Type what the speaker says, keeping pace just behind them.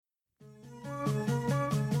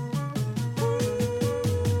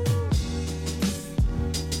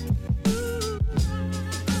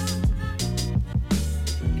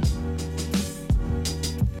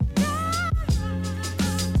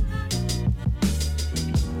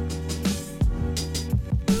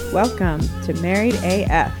Welcome to Married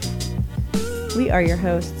AF. We are your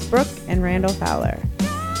hosts, Brooke and Randall Fowler.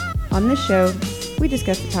 On this show, we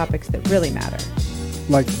discuss the topics that really matter.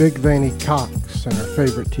 Like big veiny cocks and our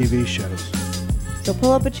favorite TV shows. So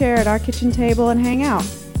pull up a chair at our kitchen table and hang out.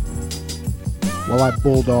 While I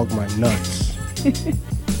bulldog my nuts.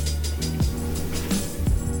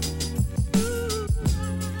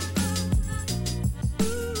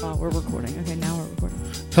 Oh, we're recording. Okay, now we're recording.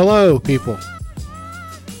 Hello, people.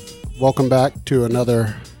 Welcome back to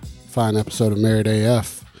another fine episode of Married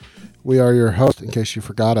AF. We are your hosts, in case you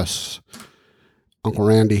forgot us. Uncle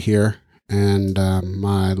Randy here, and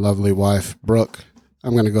my lovely wife, Brooke.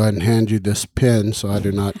 I'm going to go ahead and hand you this pin so I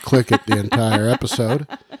do not click it the entire episode.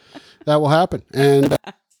 That will happen. And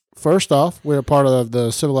first off, we're part of the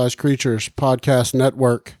Civilized Creatures Podcast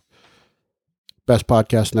Network. Best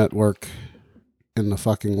podcast network in the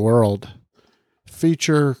fucking world.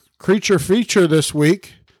 Creature feature this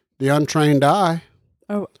week, The Untrained Eye.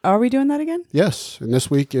 Oh, are we doing that again? Yes, and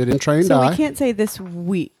this week it Untrained Eye. So we can't say this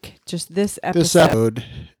week, just this episode. This episode,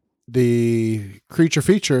 the creature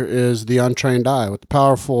feature is The Untrained Eye with the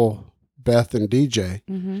powerful Beth and DJ.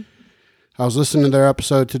 Mm-hmm. I was listening to their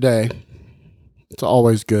episode today. It's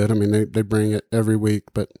always good. I mean, they bring it every week,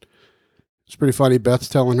 but it's pretty funny. Beth's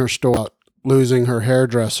telling her story about losing her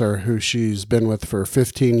hairdresser who she's been with for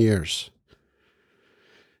 15 years.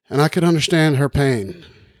 And I could understand her pain.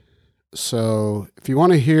 So if you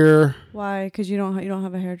want to hear... Why? Because you don't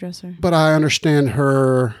have a hairdresser. But I understand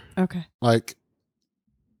her... Okay. Like...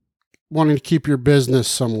 wanting to keep your business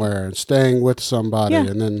somewhere and staying with somebody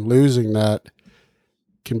and then losing that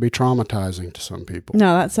can be traumatizing to some people.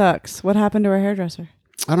 No, that sucks. What happened to her hairdresser?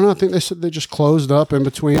 I don't know. I think they said they just closed up in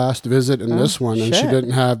between last visit and this one, and she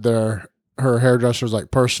didn't have her hairdresser's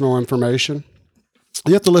like personal information.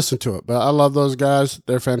 You have to listen to it, but I love those guys.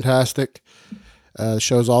 They're fantastic. The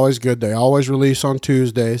show's always good. They always release on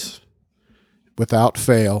Tuesdays without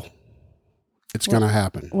fail. It's going to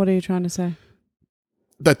happen. What are you trying to say?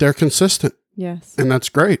 That they're consistent. Yes. And that's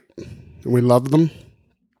great. We love them.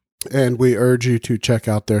 And we urge you to check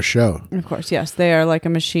out their show. Of course, yes. They are like a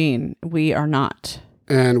machine. We are not.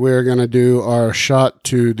 And we're going to do our shot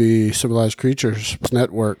to the Civilized Creatures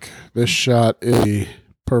Network. This shot is the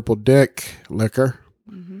Purple Dick liquor.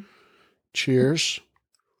 Mm-hmm. Cheers.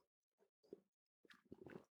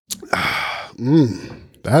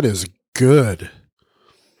 That is good.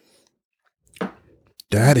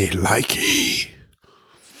 Daddy likey.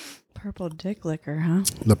 Purple dick liquor, huh?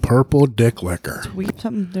 The Purple Dick liquor.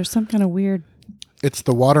 There's some kind of weird... It's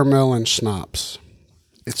the watermelon schnapps.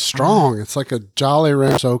 It's strong. It's like a Jolly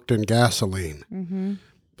Rancher soaked in gasoline. Mm-hmm.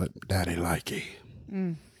 But daddy likey.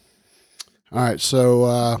 Mm. All right, so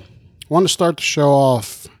I want to start the show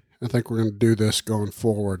off. I think we're going to do this going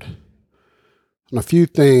forward. And a few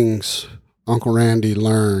things Uncle Randy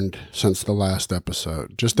learned since the last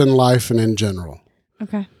episode, just in life and in general.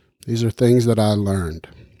 Okay. These are things that I learned.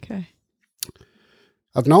 Okay.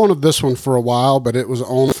 I've known of this one for a while, but it was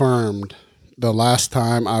only confirmed the last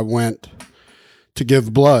time I went to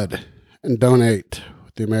give blood and donate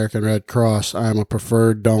with the American Red Cross. I am a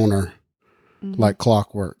preferred donor, like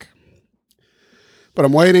clockwork. But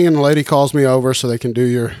I'm waiting, and the lady calls me over so they can do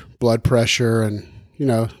your blood pressure and,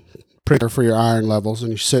 prick for your iron levels,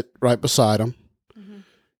 and you sit right beside them. Mm-hmm.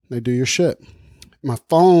 They do your shit. My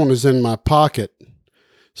phone is in my pocket,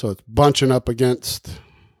 so it's bunching up against...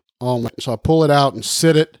 So I pull it out and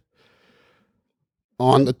sit it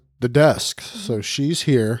on the desk. Mm-hmm. So she's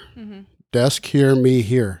here, desk here, me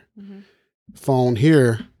here, phone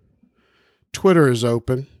here. Twitter is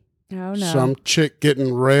open. Oh, no. Some chick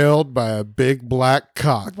getting railed by a big black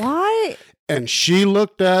cock. What? And she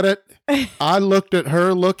looked at it. I looked at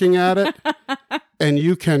her looking at it. And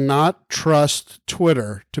you cannot trust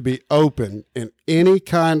Twitter to be open in any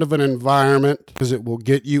kind of an environment because it will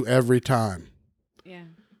get you every time.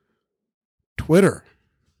 Twitter,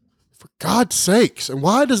 for God's sakes. And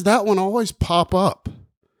why does that one always pop up?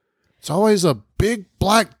 It's always a big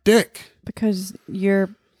black dick. Because you're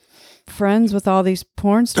friends with all these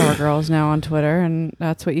porn star girls now on Twitter, and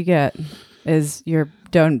that's what you get, is your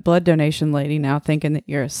blood donation lady now thinking that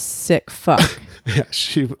you're a sick fuck. Yeah,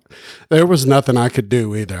 there was nothing I could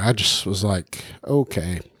do either. I just was like,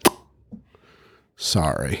 okay,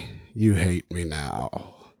 sorry, you hate me now.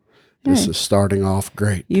 This is starting off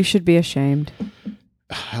great. You should be ashamed.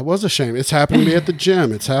 I was ashamed. It's happened to me at the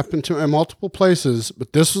gym. It's happened to me in multiple places,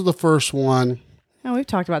 but this was the first one. Oh, we've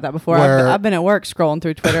talked about that before. I've been at work scrolling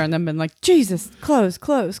through Twitter and then been like, Jesus, close.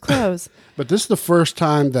 But this is the first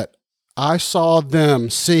time that I saw them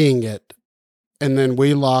seeing it, and then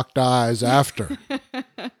we locked eyes after.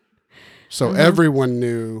 So everyone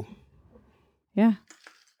knew Yeah.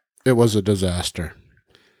 it was a disaster.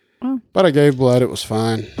 Oh. But I gave blood. It was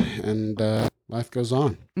fine. And life goes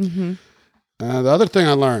on. Mm-hmm. The other thing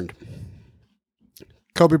I learned,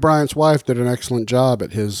 Kobe Bryant's wife did an excellent job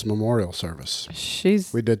at his memorial service.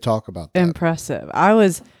 We did talk about that. Impressive. I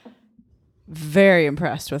was very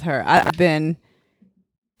impressed with her. I've been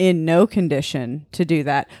in no condition to do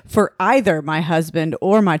that for either my husband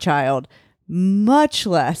or my child, much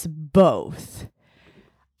less both.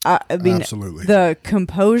 I mean, absolutely. The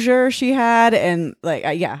composure she had, and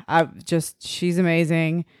she's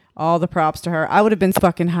amazing. All the props to her. I would have been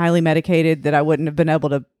fucking highly medicated that I wouldn't have been able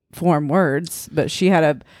to form words, but she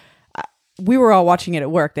had we were all watching it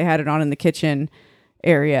at work. They had it on in the kitchen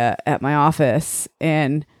area at my office,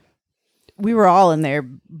 and we were all in there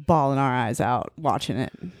bawling our eyes out watching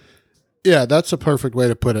it. Yeah, that's a perfect way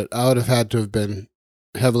to put it. I would have had to have been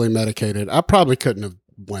heavily medicated. I probably couldn't have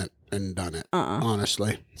went and done it,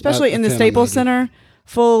 honestly. Especially in the Staples Center,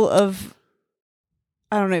 full of,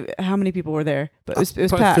 I don't know how many people were there, but it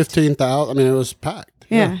was packed. 15,000. I mean, it was packed.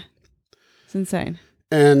 Yeah. It's insane.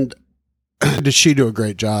 And did she do a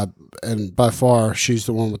great job? And by far, she's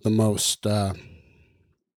the one with the most.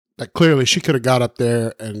 Like clearly, she could have got up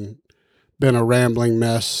there and been a rambling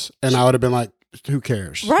mess, and I would have been like, "Who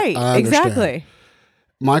cares?" Right? Exactly.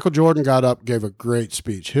 Michael Jordan got up, gave a great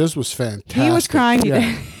speech. His was fantastic. He was crying.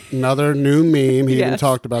 Yeah. Another new meme. He even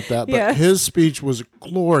talked about that. But his speech was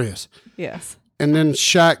glorious. Yes. And then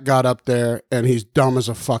Shaq got up there, and he's dumb as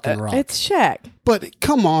a fucking rock. It's Shaq. But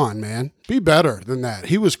come on, man. Be better than that.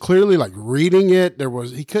 He was clearly like reading it.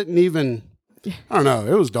 He couldn't even, I don't know.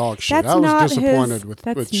 It was dog shit. I was disappointed with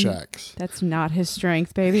Shaq's. That's not his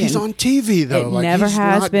strength, baby. He's on TV, though. It never he's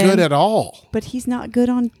has not been good at all. But he's not good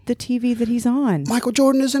on the TV that he's on. Michael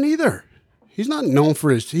Jordan isn't either. He's not known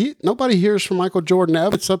for nobody hears from Michael Jordan.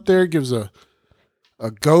 Evans up there gives a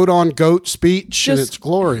goat on goat speech, and it's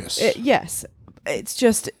glorious. Yes. It's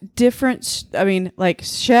just different. I mean, like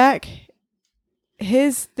Shaq,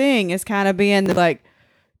 his thing is kind of being like,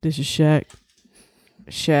 this is Shaq.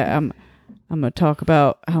 I'm going to talk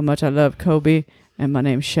about how much I love Kobe, and my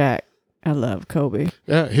name's Shaq. I love Kobe.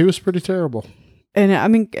 Yeah, he was pretty terrible. And I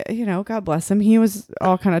mean, God bless him. He was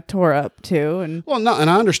all kind of tore up too. And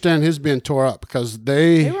I understand his being tore up because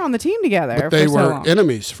they were on the team together. But they were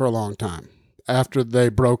enemies for a long time. After they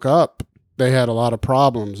broke up, they had a lot of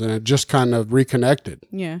problems, and it just kind of reconnected.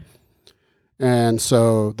 Yeah. And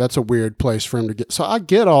so that's a weird place for him to get. So I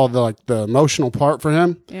get all the emotional part for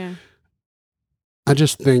him. Yeah. I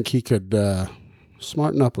just think he could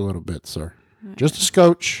smarten up a little bit, sir. Just a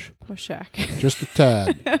scotch. Poor Shaq. Just a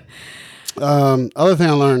tad. Other thing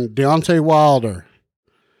I learned, Deontay Wilder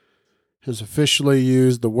has officially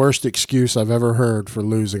used the worst excuse I've ever heard for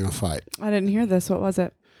losing a fight. I didn't hear this. What was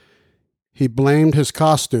it? He blamed his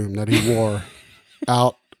costume that he wore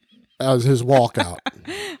out as his walkout.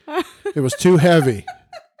 It was too heavy.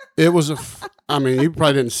 It was you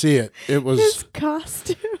probably didn't see it. It was his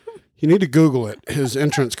costume. You need to Google it. His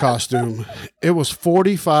entrance costume. It was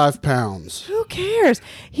 45 pounds. Who cares?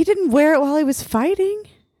 He didn't wear it while he was fighting.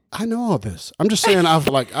 I know all this. I'm just saying. I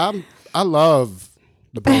love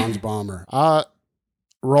the Bronze Bomber. I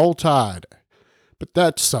Roll Tide, but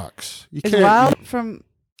that sucks. You Is can't. Wild from.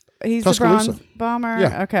 He's the Bronze Bomber?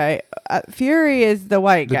 Yeah. Okay. Fury is the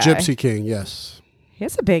white guy. The Gypsy King, yes.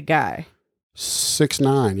 He's a big guy.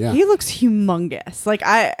 6'9", yeah. He looks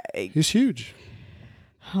humongous. He's huge.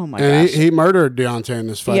 Oh my and gosh. he murdered Deontay in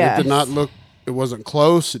this fight. Yes. It did not look, it wasn't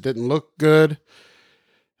close. It didn't look good.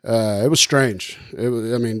 It was strange.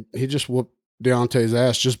 He just whooped Deontay's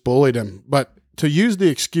ass, just bullied him. But to use the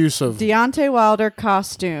excuse of Deontay Wilder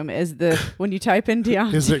costume is when you type in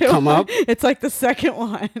Deontay, does it come up? It's like the second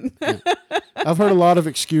one. Yeah. I've heard a lot of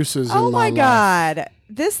excuses in my life. Oh my God.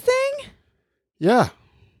 This thing? Yeah.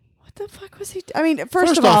 What the fuck was he?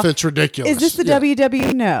 First of off, all, it's ridiculous. Is this the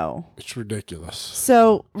WWE? No. It's ridiculous.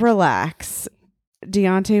 So relax.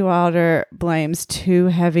 Deontay Wilder blames too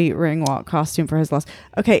heavy ring walk costume for his loss.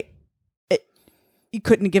 Okay. You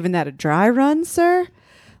couldn't have given that a dry run, sir?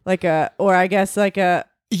 You stir it,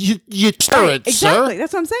 exactly. sir.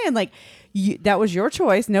 That's what I'm saying. That was your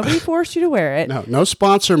choice. Nobody forced you to wear it. No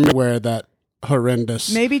sponsor may wear that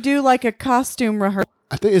horrendous. Maybe do a costume rehearsal.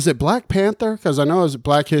 I think, is it Black Panther? Because I know it was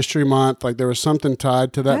Black History Month. There was something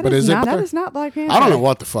tied to that. But is it? That is not Black Panther. I don't know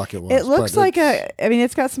what the fuck it was. It looks like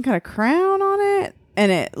it's got some kind of crown on it,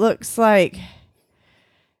 and it looks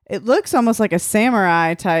almost like a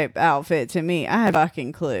samurai type outfit to me. I have a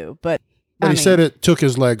fucking clue, but he said it took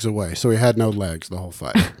his legs away, so he had no legs the whole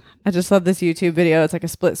fight. I just love this YouTube video. It's like a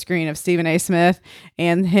split screen of Stephen A. Smith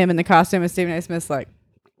and him in the costume, and Stephen A. Smith's like,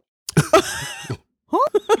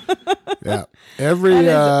 Yeah. Every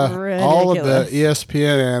That is all of the ridiculous.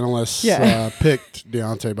 ESPN analysts Yeah. picked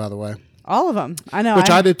Deontay, by the way. All of them. I know. Which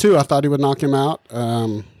I did too. I thought he would knock him out.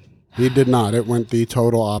 He did not. It went the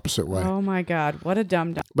total opposite way. Oh my God. What a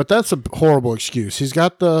dumb. But that's a horrible excuse. He's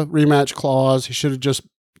got the rematch clause. He should have just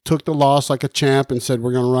took the loss like a champ and said,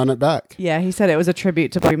 we're going to run it back. Yeah, he said it was a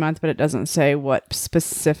tribute to 3 months, but it doesn't say what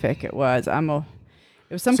specific it was.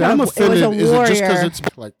 It was some See, kind I'm of. offended. It was a Is warrior. it just because it's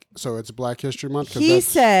like, so it's Black History Month? 'Cause He that's-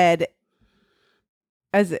 said,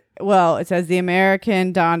 it says the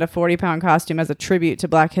American donned a 40-pound costume as a tribute to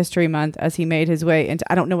Black History Month as he made his way into.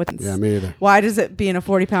 I don't know what. Yeah, me either. Why does it being a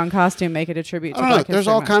 40-pound costume make it a tribute to I don't know. Black There's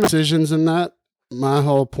History all Month? kinds of decisions in that. My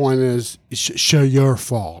whole point is, show your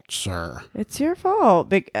fault, sir. It's your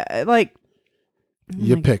fault. You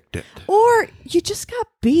picked it. Or you just got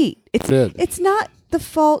beat. Did. It's not the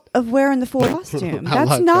fault of wearing the full costume. I That's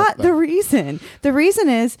like not that, the though. reason. The reason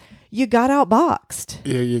is you got outboxed.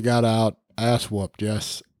 Yeah, you got out ass whooped.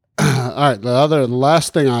 Yes. All right. The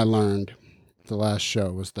last thing I learned, the last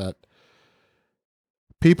show, was that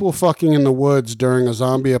people fucking in the woods during a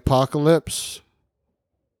zombie apocalypse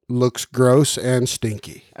looks gross and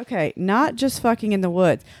stinky. Okay, not just fucking in the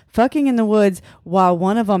woods. Fucking in the woods while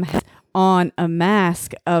one of them has on a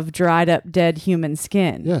mask of dried up dead human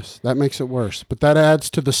skin. Yes, that makes it worse. But that adds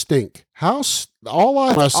to the stink. When I saw all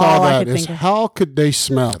I that could is think of. how could they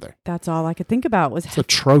smell it? That's all I could think about was It's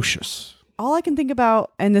atrocious. all I can think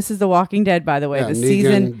about, and this is The Walking Dead, by the way, Yeah, the Negan,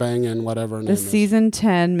 season banging, whatever her name the is. season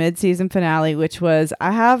 10 mid-season finale, which was,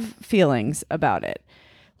 I have feelings about it.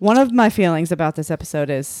 One of my feelings about this episode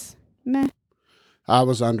is meh. I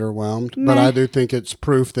was underwhelmed, Meh. but I do think it's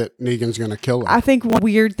proof that Negan's going to kill her. I think one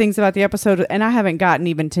weird things about the episode, and I haven't gotten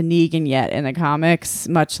even to Negan yet in the comics,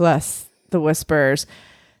 much less the Whispers.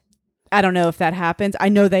 I don't know if that happens. I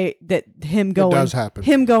know that him going does happen.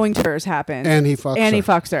 Him going to hers happens. And he fucks And he her.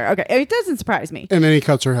 fucks her. Okay. It doesn't surprise me. And then he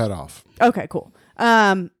cuts her head off. Okay, cool.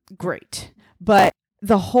 Great. But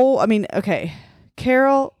the whole, okay,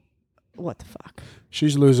 Carol, what the fuck?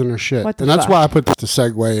 She's losing her shit. What the And that's fuck? why I put this to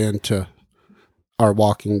segue into our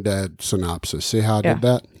Walking Dead synopsis. See how I Yeah. did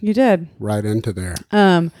that? You did. Right into there.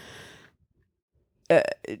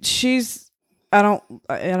 She's I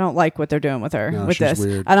don't like what they're doing with her No, with she's this.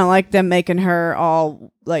 weird. I don't like them making her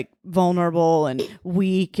all like vulnerable and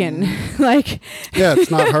weak and like Yeah, it's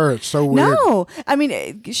not her. It's so weird. no. I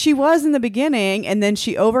mean, she was in the beginning, and then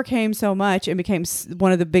she overcame so much and became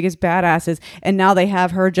one of the biggest badasses. And now they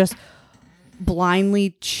have her just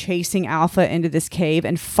blindly chasing Alpha into this cave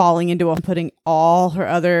and falling into putting all her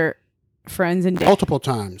other friends in Multiple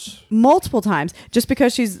times. multiple times just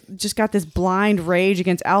because she's just got this blind rage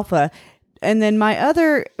against Alpha. And then my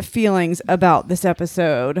other feelings about this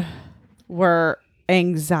episode were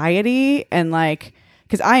anxiety and like,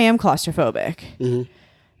 because I am claustrophobic. Mm-hmm.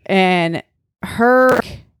 And her,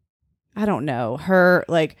 I don't know, her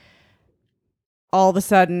like all of a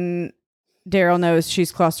sudden Daryl knows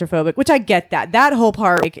she's claustrophobic, which I get that. That whole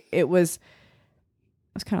part, like, I was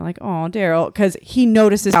kind of like, oh, Daryl, because he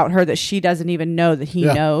notices out her that she doesn't even know that he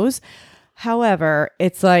knows. However,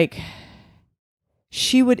 it's like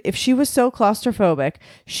if she was so claustrophobic,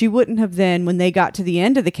 she wouldn't have then, when they got to the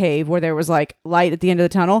end of the cave where there was like light at the end of the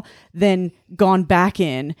tunnel, then gone back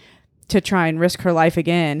in to try and risk her life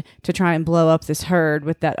again to try and blow up this herd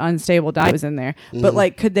with that unstable dye was in there. But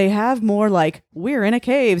like, could they have more like we're in a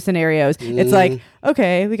cave scenarios? It's like,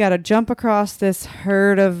 okay, we got to jump across this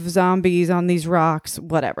herd of zombies on these rocks,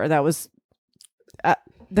 whatever. That was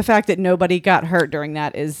the fact that nobody got hurt during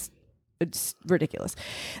that it's ridiculous.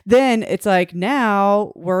 Then it's like,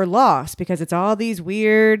 now we're lost because it's all these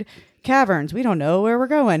weird caverns. We don't know where we're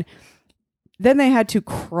going. Then they had to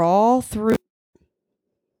crawl through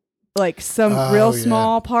like some real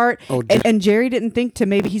small part. Oh, and Jerry didn't think to,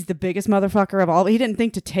 maybe he's the biggest motherfucker of all. He didn't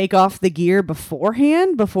think to take off the gear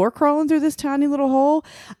beforehand, before crawling through this tiny little hole.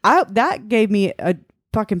 That gave me a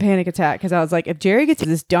fucking panic attack because I was like, if Jerry gets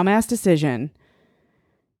this dumbass decision,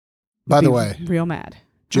 By I'd the be way, real mad.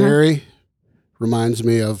 Jerry reminds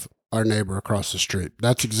me of our neighbor across the street.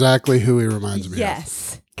 That's exactly who he reminds me of.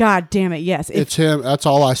 Yes. God damn it. Yes. It's him. That's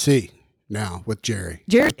all I see now with Jerry.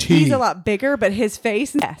 Jerry, T. he's a lot bigger, but his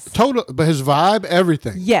face, yes. Total, but his vibe,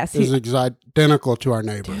 everything, Yes, is identical to our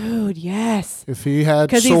neighbor. Dude, yes. If he had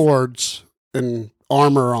 'Cause he's- swords and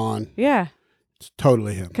armor on, Yeah. it's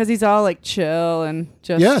totally him. Because he's all like chill and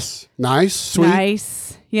just Yes, nice, sweet.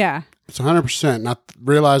 nice. Yeah. It's 100%. And I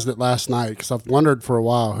realized it last night because I've wondered for a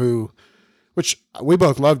while which we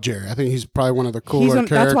both love Jerry. I think he's probably one of the cooler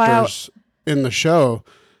that's why characters in the show.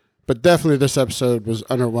 But definitely this episode was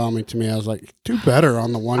underwhelming to me. I was like, do better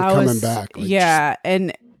on the one coming back. Like, yeah.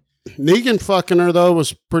 And Negan fucking her though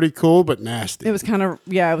was pretty cool, but nasty. It was kind of,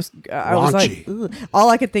 yeah, it was, I was like, ugh. All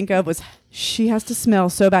I could think of was she has to smell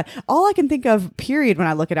so bad. All I can think of, period, when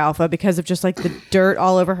I look at Alpha, because of just like the dirt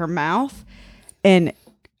all over her mouth, and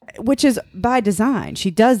which is by design.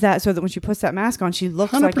 She does that so that when she puts that mask on, she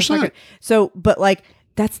looks 100%. like a fucking, so, but like,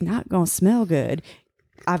 that's not going to smell good.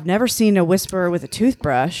 I've never seen a whisperer with a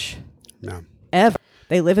toothbrush. No. Ever.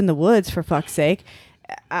 They live in the woods, for fuck's sake.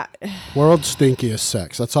 World's stinkiest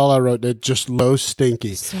sex. That's all I wrote. It just low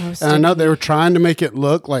stinky. So and I know they were trying to make it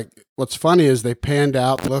look like, what's funny is they panned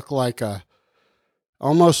out, look like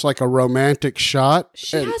almost like a romantic shot.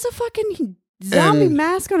 She has a fucking zombie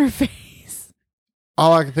mask on her face.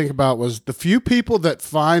 All I could think about was the few people that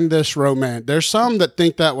find this romantic. There's some that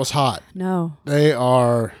think that was hot. No. They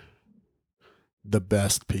are the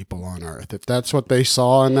best people on earth. If that's what they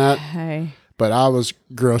saw in that. Hey. But I was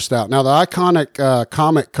grossed out. Now, the iconic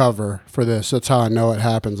comic cover for this, that's how I know it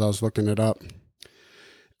happens. I was looking it up.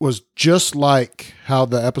 Was just like how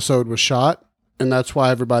the episode was shot. And that's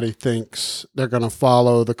why everybody thinks they're going to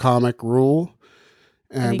follow the comic rule.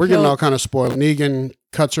 And we're getting all kind of spoiled. Negan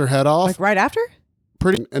cuts her head off. Like right after?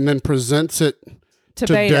 And then presents it to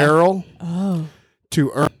Beta. Daryl Oh.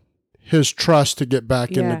 to earn his trust to get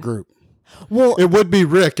back in the Yeah. group. Well, It would be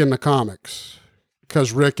Rick in the comics.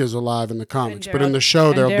 Because Rick is alive in the comics, but in the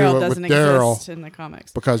show they'll do it with Daryl in the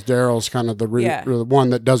comics. because Daryl's kind of the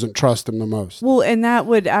one that doesn't trust him the most. Well, and that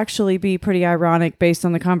would actually be pretty ironic based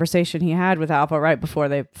on the conversation he had with Alpha right before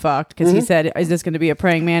they fucked, because he said, "Is this going to be a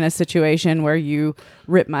praying mantis situation where you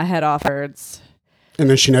rip my head off?" And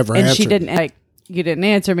then she never answered. she didn't. Like, you didn't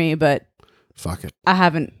answer me, but fuck it. I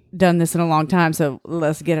haven't done this in a long time, so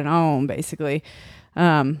let's get it on. Basically,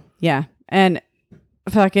 yeah, and.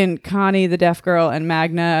 Fucking Connie, the deaf girl, and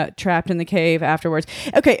Magna trapped in the cave afterwards.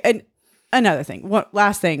 Okay, and another thing.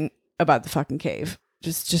 Last thing about the fucking cave.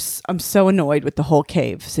 Just I'm so annoyed with the whole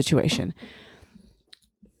cave situation.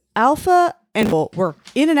 Alpha and Bull were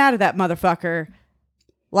in and out of that motherfucker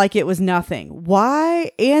like it was nothing.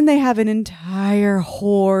 Why? And they have an entire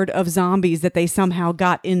horde of zombies that they somehow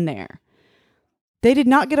got in there. They did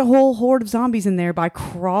not get a whole horde of zombies in there by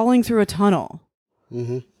crawling through a tunnel.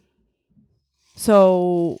 Mm-hmm.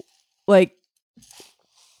 So, like,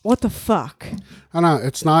 what the fuck? I know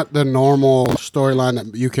it's not the normal storyline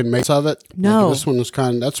that you can make of it. No, like this one was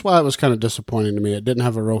that's why it was kind of disappointing to me. It didn't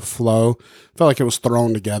have a real flow. Felt like it was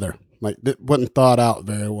thrown together. Like it wasn't thought out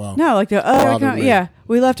very well. No, like yeah,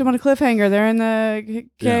 we left them on a cliffhanger. They're in the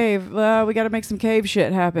cave. Yeah. We got to make some cave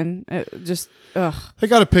shit happen. They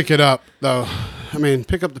got to pick it up though. I mean,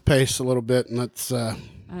 pick up the pace a little bit, and let's.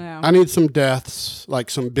 I know. I need some deaths, like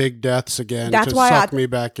some big deaths again. That's to why suck me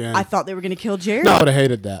back in. I thought they were going to kill Jerry. No, I would have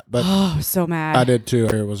hated that, but oh, so mad. I did too.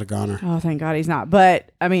 It was a goner. Oh, thank God he's not. But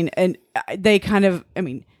I mean, and they kind of. I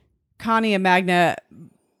mean, Connie and Magna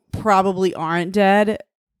probably aren't dead,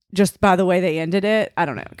 just by the way they ended it. I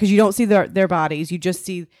don't know, because you don't see their bodies. You just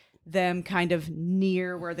see them kind of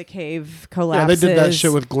near where the cave collapses. Yeah, they did that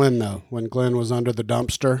shit with Glenn though. When Glenn was under the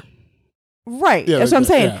dumpster. Right. Yeah, that's what I'm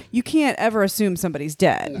saying. Yeah. You can't ever assume somebody's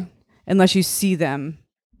dead unless you see them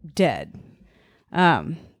dead.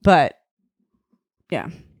 But yeah,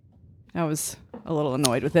 I was a little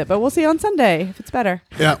annoyed with it, but we'll see on Sunday if it's better.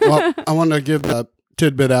 Yeah. Well, I want to give a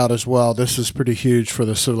tidbit out as well. This is pretty huge for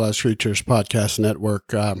the Civilized Creatures Podcast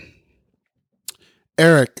Network.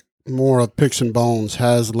 Eric Moore of Picks and Bones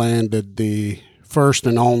has landed the first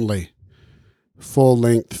and only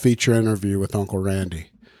full-length feature interview with Uncle Randy.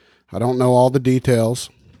 I don't know all the details,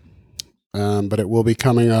 but it will be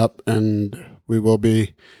coming up, and we will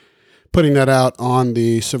be putting that out on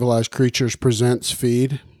the Civilized Creatures Presents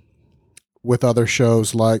feed with other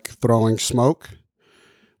shows like Throwing Smoke,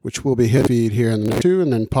 which will be hit feed here in the next 2,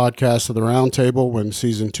 and then Podcast of the Roundtable when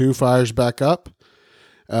Season 2 fires back up.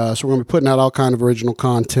 So we're going to be putting out all kind of original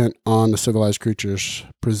content on the Civilized Creatures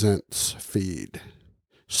Presents feed.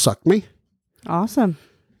 Suck me. Awesome.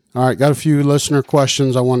 All right, got a few listener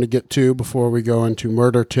questions I wanted to get to before we go into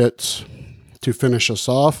Murder Tits to finish us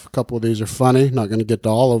off. A couple of these are funny. Not going to get to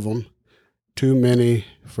all of them. Too many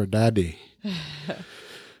for Daddy. All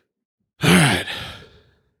right.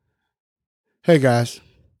 Hey, guys.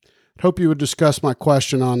 Hope you would discuss my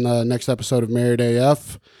question on the next episode of Married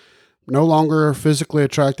AF. No longer physically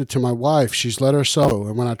attracted to my wife. She's let herself go.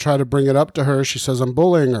 And when I try to bring it up to her, she says I'm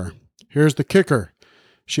bullying her. Here's the kicker.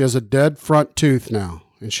 She has a dead front tooth now,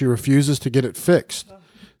 and she refuses to get it fixed.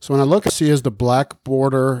 So when I look, I see is the black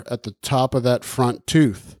border at the top of that front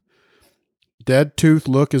tooth. Dead tooth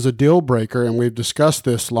look is a deal breaker, and we've discussed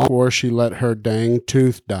this long before she let her dang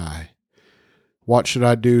tooth die. What should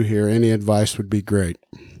I do here? Any advice would be great.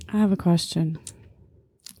 I have a question.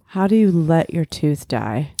 How do you let your tooth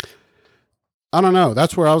die? I don't know.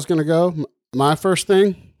 That's where I was going to go. My first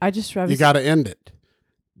thing, I just you got to end it.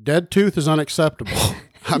 Dead tooth is unacceptable.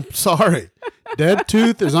 I'm sorry. Dead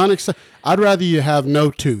tooth is unacceptable. I'd rather you have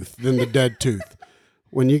no tooth than the dead tooth.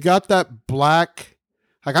 When you got that black,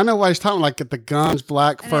 like I know why he's talking, like the gums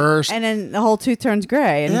black first. and then the whole tooth turns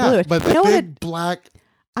gray and yeah, blue. but You know the what big black.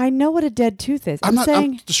 I know what a dead tooth is. I'm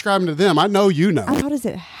saying, describing to them. I know you know. how does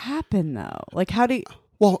it happen though? Like how do you...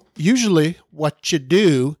 Well, usually what you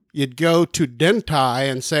do, you'd go to Denti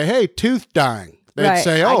and say, hey, tooth dying. They'd Right.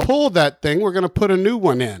 say, oh, pull that thing. We're going to put a new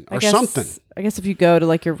one in or something. I guess if you go to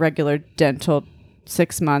like your regular dental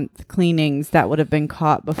 6-month cleanings, that would have been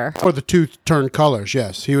caught before. Or the tooth turned colors,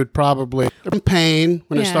 yes. He would probably, in pain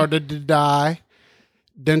when it Yeah. started to die.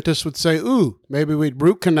 Dentist would say, ooh, maybe we'd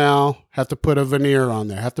root canal, have to put a veneer on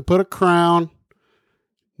there, have to put a crown.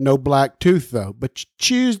 No black tooth, though. But you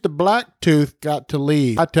choose the black tooth, got to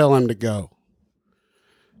leave. I tell him to go.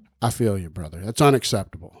 I feel you, brother. That's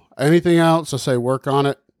unacceptable. Anything else, I say work on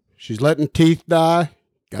it. She's letting teeth die.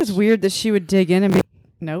 It's weird that she would dig in and be,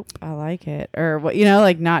 nope, I like it. Or, what, you know,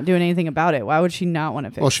 like not doing anything about it. Why would she not want to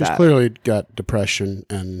fix that? Well, she's clearly got depression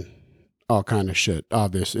and all kind of shit,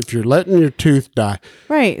 obvious. If you're letting your tooth die.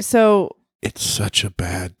 Right, so... It's such a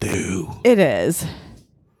bad do. It is.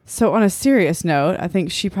 So on a serious note, I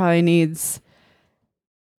think she probably needs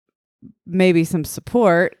maybe some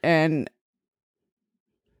support and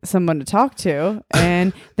someone to talk to,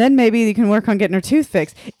 and then maybe you can work on getting her tooth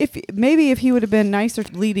fixed. If he would have been nicer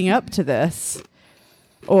leading up to this,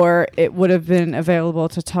 or it would have been available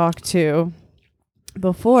to talk to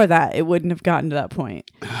before that, it wouldn't have gotten to that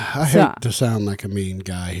point. I hate to sound like a mean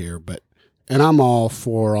guy here, and I'm all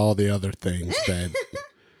for all the other things, babe.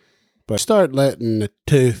 But start letting the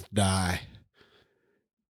tooth die.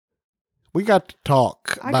 We got to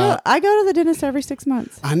talk about... I go to the dentist every 6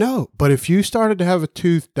 months. I know, but if you started to have a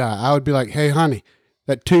tooth die, I would be like, hey, honey,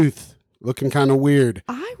 that tooth looking kind of weird.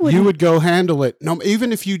 You would go handle it. No,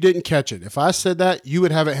 even if you didn't catch it. If I said that, you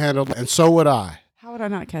would have it handled, and so would I. How would I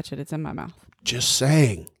not catch it? It's in my mouth. Just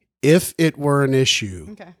saying, if it were an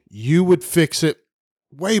issue, you would fix it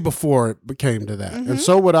way before it became to that. And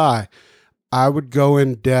so would I. I would go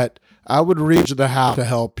in debt. I would reach the house to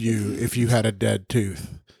help you if you had a dead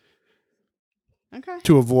tooth. Okay.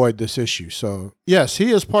 To avoid this issue. So, yes,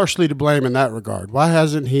 he is partially to blame in that regard. Why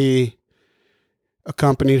hasn't he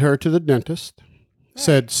accompanied her to the dentist,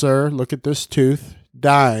 said, sir, look at this tooth,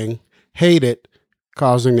 dying, hate it,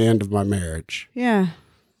 causing the end of my marriage? Yeah.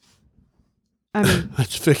 I mean,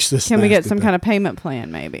 let's fix this. Can we get some kind of payment plan,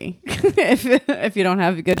 maybe, if you don't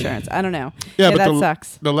have good insurance? I don't know. Yeah, but that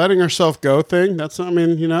sucks. The letting herself go thing. That's, I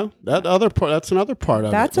mean, you know, that other part. That's another part of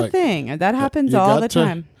it. That's a thing that happens all the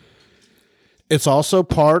time. It's also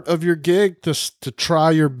part of your gig to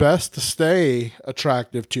try your best to stay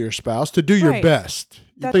attractive to your spouse, to do your best.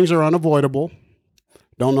 Things are unavoidable.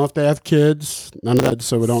 Don't know if they have kids. None of that.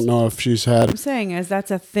 So we don't know if she's had. What I'm saying is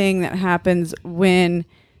that's a thing that happens when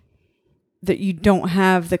that you don't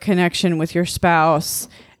have the connection with your spouse,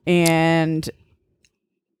 and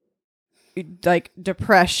like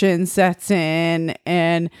depression sets in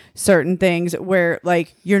and certain things where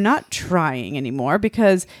like you're not trying anymore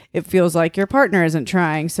because it feels like your partner isn't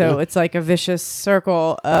trying. So it's like a vicious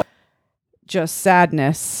circle of just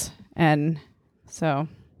sadness. And so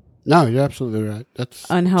no, you're absolutely right. That's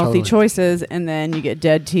unhealthy choices. And then you get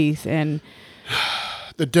dead teeth. And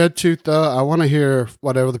the dead tooth, though, I want to hear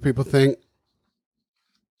what other people think.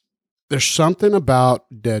 There's something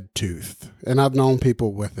about dead tooth, and I've known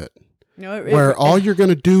people with it. No, where all you're going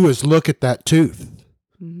to do is look at that tooth.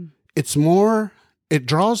 Mm-hmm. It's more, it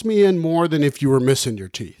draws me in more than if you were missing your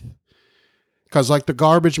teeth. Because like the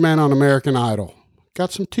garbage man on American Idol,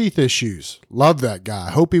 got some teeth issues. Love that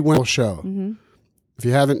guy. Hope he wins the show. Mm-hmm. If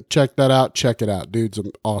you haven't checked that out, check it out. Dude's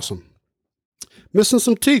awesome. Missing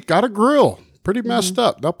some teeth, got a grill. Pretty messed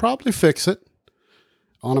up. They'll probably fix it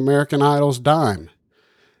on American Idol's dime.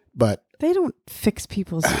 But they don't fix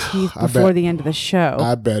people's teeth before the end of the show.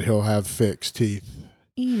 I bet he'll have fixed teeth.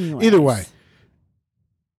 Anyways. Either way.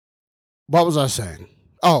 What was I saying?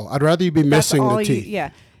 Oh, I'd rather you be missing the teeth. Yeah.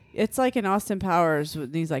 It's like in Austin Powers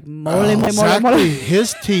with these like exactly.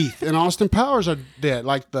 His teeth in Austin Powers are dead.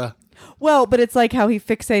 Like the... Well, but it's like how he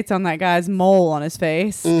fixates on that guy's mole on his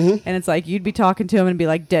face. Mm-hmm. And it's like you'd be talking to him and be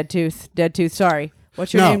like, dead tooth, sorry.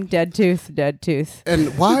 What's your name? Dead Tooth.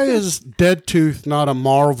 And why is Dead Tooth not a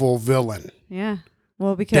Marvel villain? Yeah.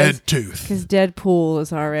 Well, because Dead Tooth. Because Deadpool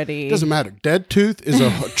is already... Doesn't matter. Dead Tooth is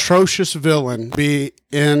an atrocious villain. Be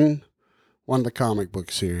in one of the comic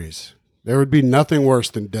book series. There would be nothing worse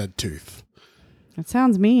than Dead Tooth. That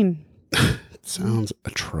sounds mean. Sounds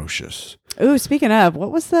atrocious. Ooh, speaking of,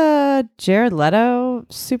 what was the Jared Leto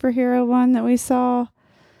superhero one that we saw?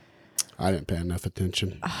 I didn't pay enough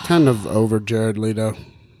attention. Kind of over Jared Leto.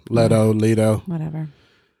 Leto. Whatever.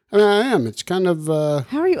 I mean, I am. It's kind of...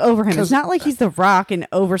 How are you over him? It's not like he's The Rock and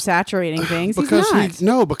oversaturating things. He's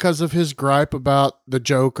not. Because of his gripe about the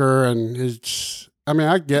Joker and his... I mean,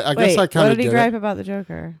 I guess I kind of get it. What did he gripe about the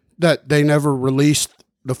Joker? That they never released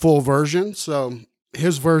the full version, so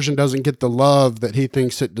his version doesn't get the love that he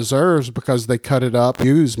thinks it deserves because they cut it up,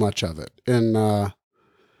 use much of it. And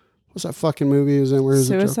what's that fucking movie he was in? Where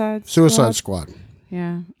is it? Suicide Squad.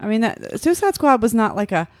 Yeah. I mean, that Suicide Squad was not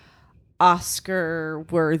like a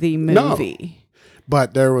Oscar-worthy movie. No.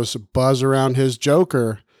 But there was a buzz around his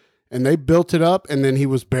Joker, and they built it up, and then he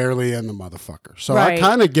was barely in the motherfucker. So I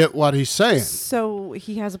kind of get what he's saying. So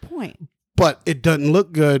he has a point. But it doesn't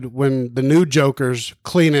look good when the new Joker's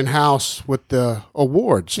cleaning house with the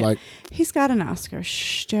awards. Yeah. Like he's got an Oscar.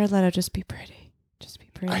 Shh, Jared Leto, just be pretty. Just be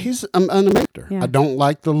pretty. He's an actor. Yeah. I don't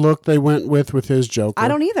like the look they went with his Joker. I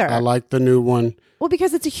don't either. I like the new one. Well,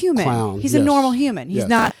 because it's a human. Clown. He's a normal human. He's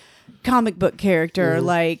not comic book character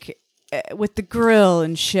like with the grill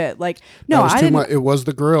and shit. Like no, I didn't. It was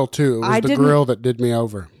the grill too. It was the grill that did me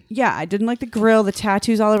over. Yeah, I didn't like the grill, the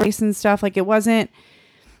tattoos all over face and stuff. Like it wasn't.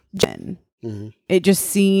 Mm-hmm. It just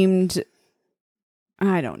seemed,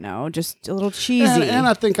 I don't know, just a little cheesy. And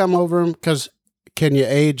I think I'm over him because can you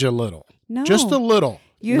age a little? No. Just a little.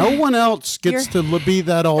 No one else gets to be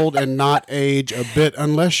that old and not age a bit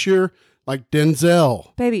unless you're like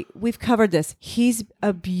Denzel. Baby, we've covered this. He's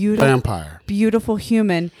a vampire. Beautiful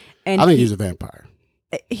human. And I think he's a vampire.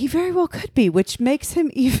 He very well could be, which makes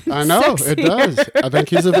him even I know, sexier. It does. I think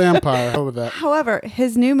he's a vampire. Over that. However,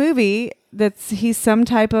 his new movie, he's some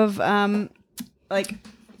type of,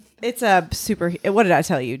 it's a super, what did I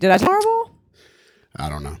tell you? Did I tell Marvel? I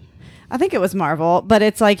don't know. I think it was Marvel, but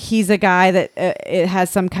it's like he's a guy that it has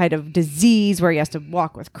some kind of disease where he has to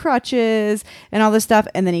walk with crutches and all this stuff.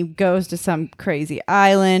 And then he goes to some crazy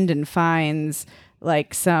island and finds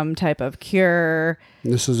like some type of cure.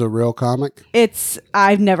 This is a real comic?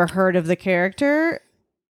 I've never heard of the character,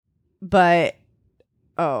 but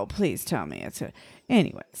please tell me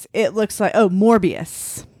anyways, it looks like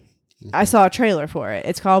Morbius. Okay. I saw a trailer for it.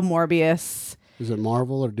 It's called Morbius. Is it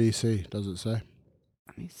Marvel or DC? Does it say?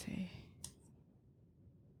 Let me see.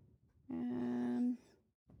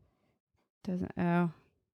 Doesn't of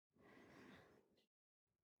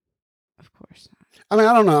course not. I mean,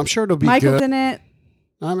 I don't know. I'm sure it'll be Michael's good. in it.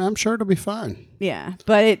 I'm sure it'll be fine. Yeah,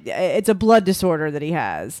 but it's a blood disorder that he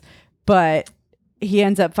has, but he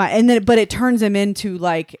ends up fine, but it turns him into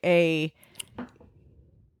like a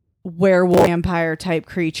werewolf vampire type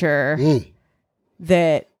creature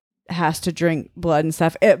that has to drink blood and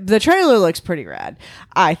stuff. The trailer looks pretty rad,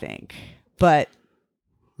 I think, but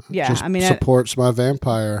yeah, just I mean, supports my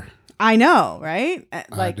vampire. I know, right?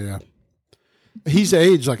 Like, idea. He's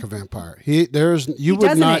aged like a vampire. He doesn't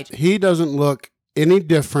look any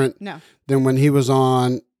different than when he was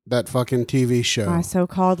on that fucking TV show. My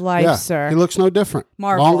So-Called Life, sir. He looks no different.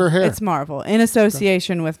 Marvel. Longer hair. It's Marvel in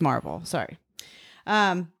association with Marvel. Sorry.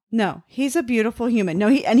 No, he's a beautiful human. No,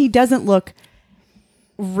 he doesn't look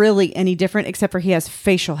really any different except for he has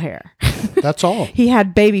facial hair. That's all. He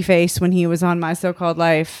had baby face when he was on My So-Called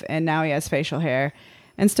Life, and now he has facial hair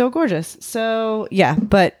and still gorgeous. So yeah,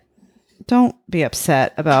 but don't be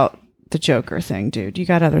upset about the Joker thing, dude. You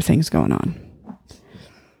got other things going on.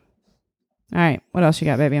 All right. What else you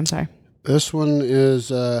got, baby? I'm sorry. This one is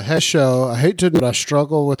Hesh Show. I hate to admit I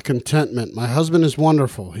struggle with contentment. My husband is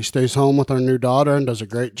wonderful. He stays home with our new daughter and does a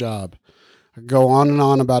great job. I go on and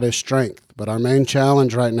on about his strength, but our main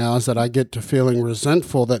challenge right now is that I get to feeling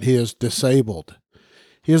resentful that he is disabled.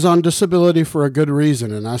 He is on disability for a good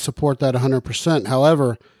reason, and I support that 100%.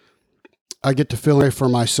 However, I get to feel sorry for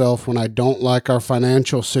myself when I don't like our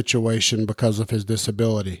financial situation because of his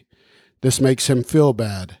disability. This makes him feel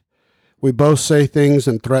bad. We both say things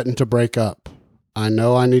and threaten to break up. I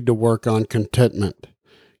know I need to work on contentment.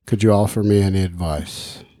 Could you offer me any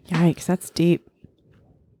advice? Yikes, that's deep.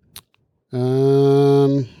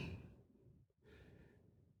 Yeah,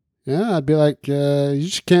 I'd be like, you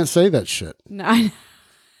just can't say that shit. No, you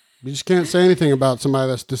just can't say anything about somebody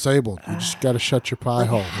that's disabled. You just got to shut your pie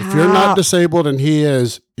hole. If you're not disabled and he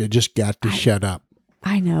is, you just got to shut up.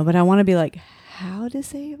 I know, but I want to be like, how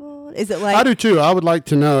disabled? Is it like... I do too. I would like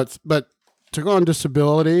to know. But to go on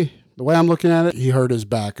disability, The way I'm looking at it, he hurt his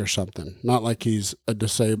back or something. Not like he's a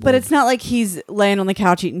disabled. But it's not like he's laying on the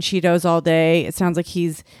couch eating Cheetos all day. It sounds like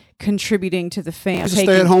he's contributing to the family. He's a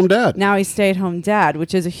stay-at-home dad. Now he's stay-at-home dad,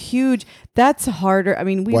 which is that's harder. I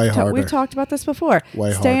mean, Way harder. we've talked about this before.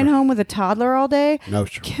 Way Staying harder. home with a toddler all day, No,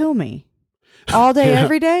 kill me. All day,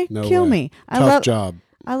 every day, No kill way. me. Tough job.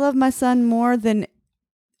 I love my son more than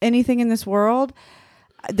anything in this world.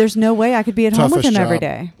 There's no way I could be at home with him every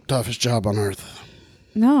day. Toughest job on earth.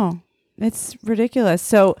 No, it's ridiculous.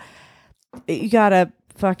 So you gotta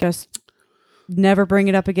never bring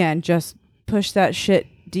it up again. Just push that shit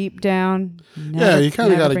deep down. Yeah, you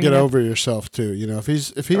kind of got to bring get it up. over yourself too. You know, if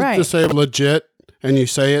he's Right. disabled legit, and you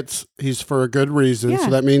say he's for a good reason, Yeah. so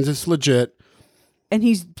that means it's legit. And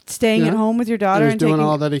he's staying at home with your daughter And and he's doing taking,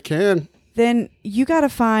 all that he can. then you got to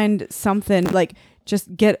find something like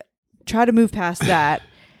try to move past that.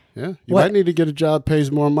 Yeah, you What- might need to get a job that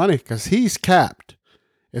pays more money because he's capped.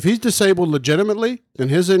 If he's disabled legitimately, then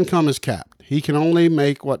his income is capped. He can only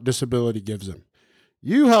make what disability gives him.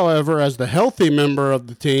 You, however, as the healthy member of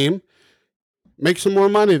the team, make some more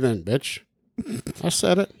money then, bitch. I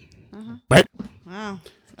said it. Right? Wow.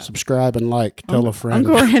 Subscribe and like. Tell a friend.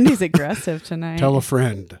 Uncle Randy's aggressive tonight. Tell a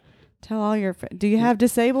friend. Tell all your friends. Do you have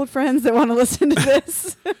disabled friends that want to listen to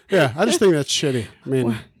this? Yeah, I just think that's shitty. I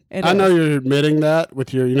mean, It I know is. you're admitting that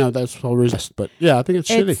with your, that's whole resist, but yeah, I think it's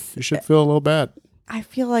It's- shitty. You should feel a little bad. I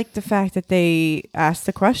feel like the fact that they asked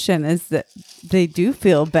the question is that they do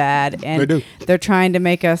feel bad, and They do. they're trying to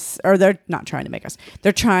make us, or they're not trying to make us.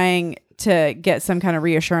 They're trying to get some kind of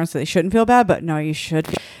reassurance that they shouldn't feel bad, but no, you should.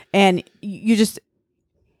 And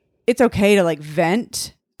it's okay to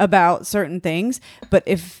vent about certain things, but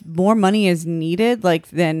if more money is needed,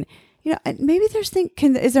 then maybe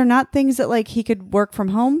is there not things that he could work from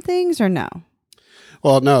home things or no?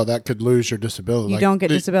 Well, no, that could lose your disability. You don't get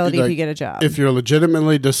disability if you get a job. If you're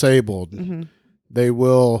legitimately disabled, Mm-hmm. they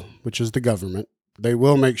will, which is the government, they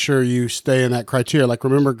will make sure you stay in that criteria. Like,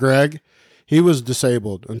 remember Greg? He was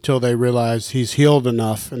disabled until they realized he's healed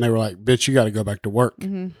enough, and they were like, bitch, you got to go back to work.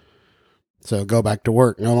 Mm-hmm. So go back to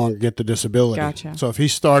work, no longer get the disability. Gotcha. So if he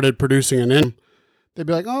started producing an income, they'd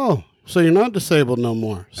be like, oh, so you're not disabled no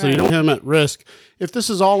more. So you don't have him at risk. If this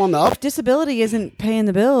is all on the up, Disability isn't paying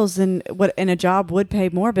the bills, and a job would pay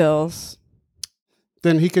more bills.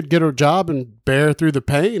 then he could get a job and bear through the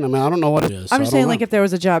pain. I mean, I don't know what it is. I'm so just I don't saying, know. if there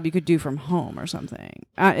was a job you could do from home or something,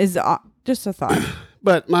 is just a thought.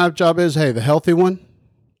 But my job is, hey, the healthy one,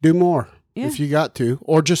 do more Yeah. if you got to,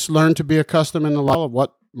 or just learn to be accustomed in the law of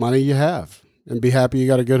what money you have, and be happy you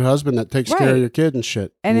got a good husband that takes care of Right. your kid and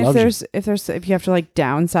shit. And if loves you. if you have to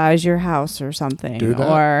downsize your house or something, Do that.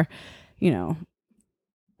 or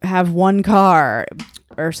have one car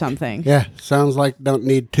or something. Yeah, sounds like don't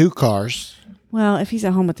need two cars. Well, if he's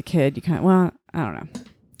at home with the kid, you kind of, I don't know.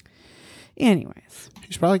 Anyways,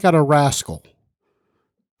 He's probably got a Rascal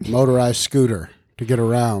motorized scooter to get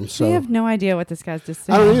around. So we have no idea what this guy's just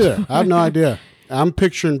I don't either. I have no idea. I'm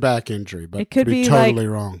picturing back injury, but It could be be totally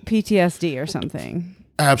wrong. PTSD or something.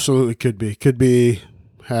 Absolutely could be. Could be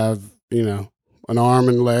have, an arm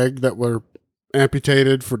and leg that were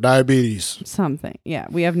amputated for diabetes. Something. Yeah,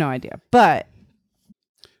 we have no idea. But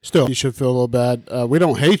Still, you should feel a little bad. We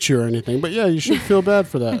don't hate you or anything, but yeah, you should feel bad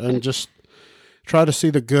for that. And just try to see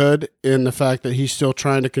the good in the fact that he's still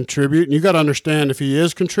trying to contribute. And you got to understand, if he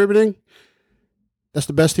is contributing, that's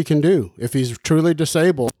the best he can do. If he's truly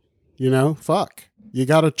disabled, fuck. You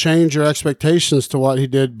got to change your expectations to what he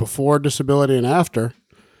did before disability and after.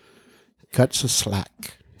 Cuts the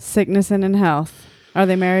slack. sickness and in health. Are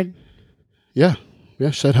they married? Yeah. Yeah,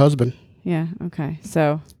 said husband. Yeah. Okay.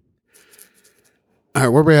 So All right,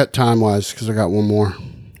 where we at time-wise? Because I got one more.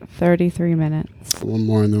 33 minutes. One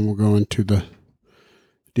more, and then we'll go into the...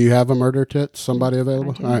 Do you have a murder tit? Somebody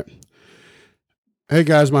available? do. All right. Hey,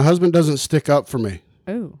 guys, my husband doesn't stick up for me.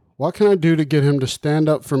 Ooh. What can I do to get him to stand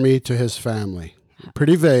up for me to his family?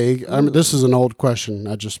 Pretty vague. I mean, this is an old question.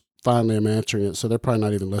 I just finally am answering it, so they're probably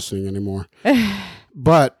not even listening anymore.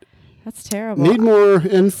 But That's terrible. need more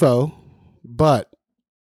info, but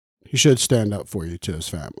he should stand up for you to his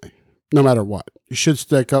family, no matter what. You should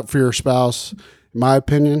stick up for your spouse, in my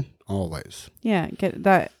opinion, always. Yeah. Get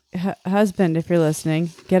that husband, if you're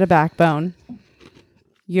listening, get a backbone.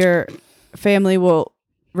 Your family will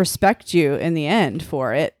respect you in the end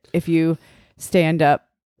for it if you stand up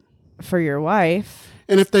for your wife.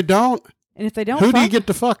 And if they don't, And if they don't, who do you fuck- get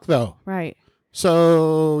to fuck, though? Right.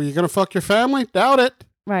 So you're going to fuck your family? Doubt it.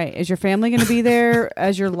 Right. Is your family going to be there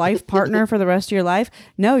as your life partner for the rest of your life?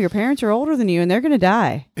 No, your parents are older than you and they're going to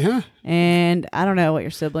die. Yeah. And I don't know what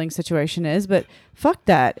your sibling situation is, but fuck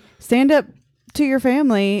that. Stand up to your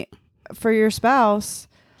family for your spouse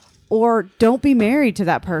or don't be married to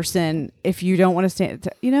that person if you don't want to stand.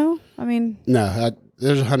 I mean, No,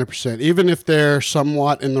 there's 100%. Even if they're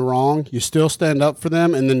somewhat in the wrong, you still stand up for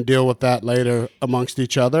them and then deal with that later amongst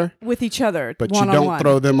each other. with each other, But one you on don't one.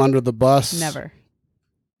 throw them under the bus. Never.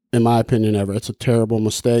 In my opinion, ever. It's a terrible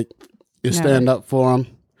mistake. You Never. stand up for them.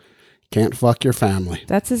 Can't fuck your family.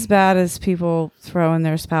 That's as bad as people throwing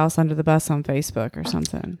their spouse under the bus on Facebook or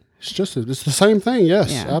something. It's the same thing.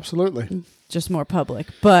 Yes, Yeah. absolutely. Just more public.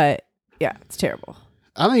 But yeah, it's terrible.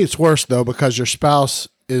 I think it's worse though because your spouse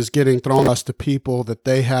is getting thrown us to people that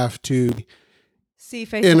they have to See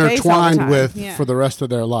face to face all the intertwined time. with Yeah. for the rest of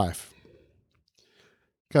their life.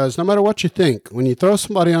 Because no matter what you think, when you throw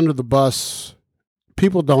somebody under the bus,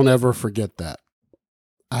 people don't ever forget that.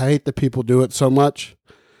 I hate that people do it so much.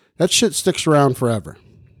 That shit sticks around forever,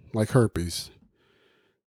 like herpes.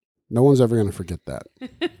 No one's ever going to forget that.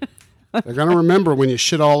 They're going to remember when you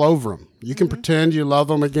shit all over them. You can pretend you love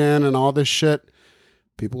them again and all this shit.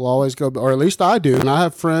 People always go, or at least I do. And I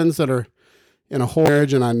have friends that are in a whole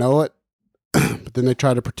marriage and I know it, but then they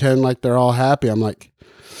try to pretend like they're all happy. I'm like,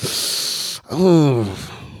 oh,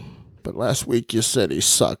 but last week you said he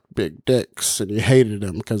sucked big dicks and you hated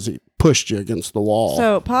him because he pushed you against the wall.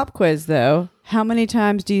 So, pop quiz though. How many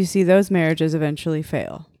times do you see those marriages eventually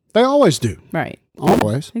fail? They always do. Right.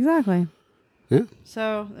 Always. Exactly. Yeah.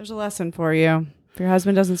 So, there's a lesson for you. If your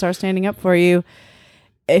husband doesn't start standing up for you,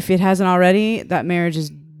 if it hasn't already, that marriage is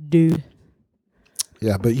doomed.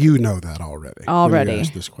 Yeah, but you know that already. Already. When you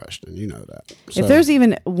ask this question, you know that. If there's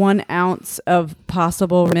even 1 ounce of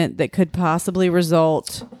possible remnant that could possibly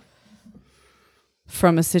result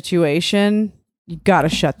from a situation, you got to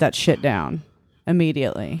shut that shit down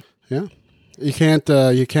immediately. Yeah. You can't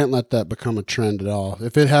let that become a trend at all.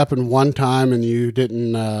 If it happened one time and you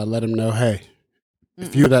didn't let him know, hey,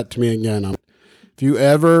 if you do that to me again, if you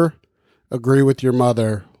ever agree with your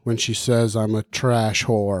mother when she says I'm a trash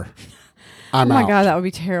whore, I'm out. Oh my God, that would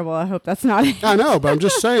be terrible. I hope that's not it. I know, but I'm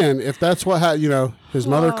just saying, if that's what his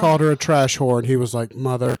mother called her a trash whore and he was like,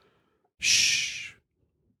 mother, shh,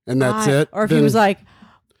 and that's it. Or if he was like,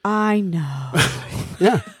 I know.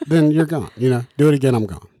 yeah, then you're gone. Do it again, I'm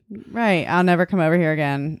gone. Right. I'll never come over here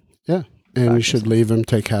again. Yeah. And you should leave him,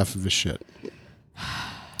 take half of his shit.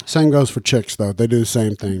 Same goes for chicks, though. They do the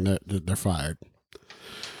same thing. They're fired.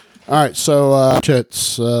 All right. So,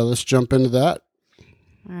 chits, let's jump into that.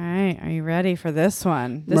 All right. Are you ready for this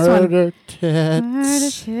one? Murder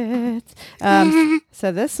tits. Murder tits.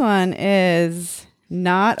 So this one is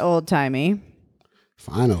not old-timey.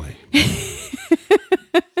 Finally.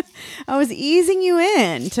 I was easing you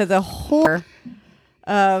in to the horror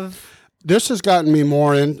of... This has gotten me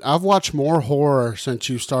more in. I've watched more horror since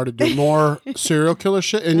you started doing more serial killer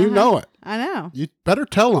shit, and you know it. I know. You better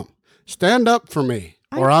tell them. Stand up for me,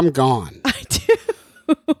 or I'm gone. I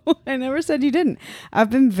do. I never said you didn't.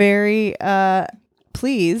 I've been very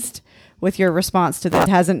pleased with your response to that.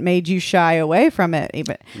 It hasn't made you shy away from it.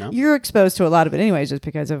 Even you're exposed to a lot of it anyways, just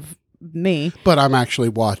because of me. But I'm actually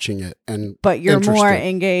watching it, but you're interested. more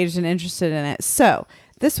engaged and interested in it. So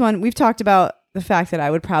this one, we've talked about the fact that I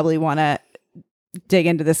would probably want to dig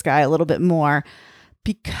into this guy a little bit more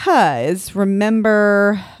because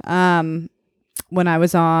remember when I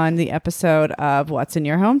was on the episode of What's in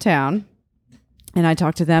Your Hometown and I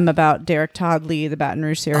talked to them about Derek Todd Lee, the Baton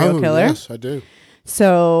Rouge serial killer. Yes, I do.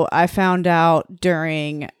 So I found out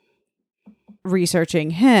during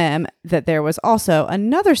researching him that there was also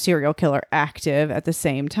another serial killer active at the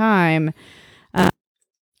same time.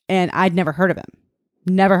 And I'd never heard of him.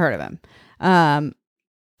 Never heard of him.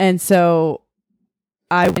 And so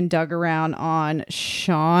I went and dug around on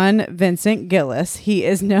Sean Vincent Gillis. He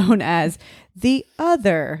is known as the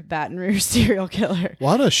other Baton Rouge serial killer.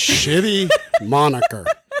 What a shitty moniker.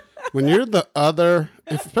 When you're the other,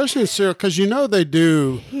 especially in serial, because they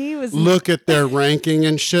do look at their ranking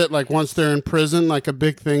and shit. Like once they're in prison, like a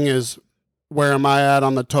big thing is, where am I at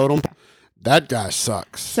on the totem? That guy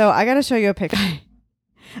sucks. So I got to show you a picture.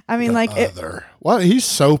 I mean, What? He's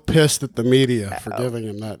so pissed at the media for giving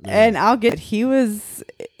him that name. And I'll get. He was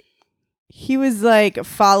like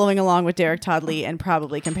following along with Derek Todd Lee and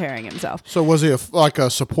probably comparing himself. So was he a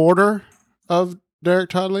supporter of Derek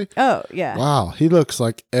Todd Lee? Oh yeah. Wow, he looks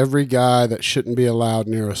like every guy that shouldn't be allowed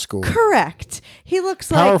near a school. Correct. He looks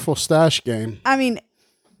powerful stash game. I mean,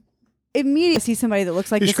 immediately I see somebody that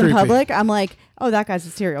looks like He's this creepy. in public, I'm like, oh, that guy's a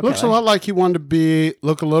serial Looks killer. a lot like he wanted to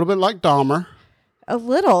look a little bit like Dahmer. A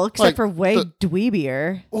little, except Like for way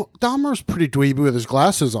dweebier. Well, Dahmer's pretty dweeby with his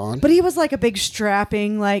glasses on. But he was like a big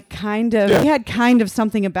strapping, like kind of. Yeah. He had kind of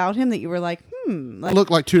something about him that you were like, Like,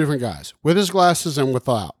 looked like two different guys with his glasses and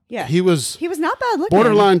without. Yeah. he was He was not bad looking.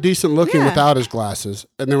 borderline decent looking Yeah. without his glasses.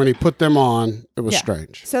 And then when he put them on, it was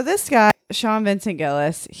strange. So this guy, Sean Vincent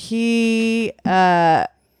Gillis, he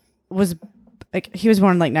was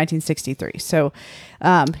born in like 1963. So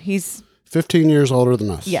he's 15 years older than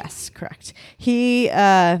us. yes, correct. He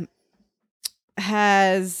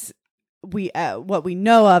has what we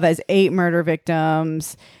know of as 8 murder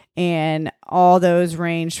victims, and all those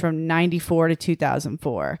ranged from 94 to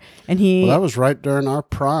 2004. And Well, that was right during our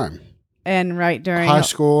prime. and right during High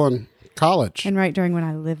school and college. and right during when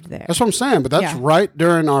I lived there. That's what I'm saying. But that's Yeah. right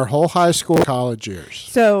during our whole high school, college years.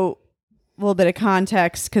 So, a little bit of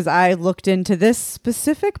context because I looked into this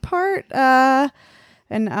specific part,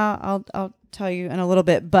 and I'll tell you in a little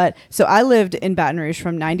bit. But so I lived in Baton Rouge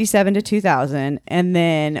from 97 to 2000, and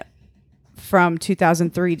then from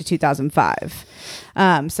 2003 to 2005.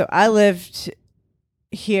 So I lived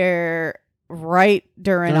here right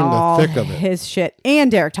during During the all thick of it. his shit,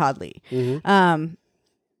 and Derek Todd Lee. Mhm.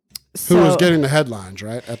 So Who was getting the headlines,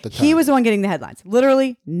 right? At the time. he was the one getting the headlines.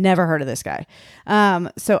 Literally never heard of this guy.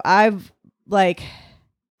 So I've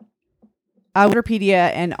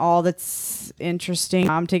Wikipedia and all that's interesting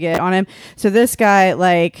to get on him. So this guy,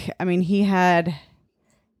 he had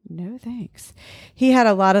no thanks. He had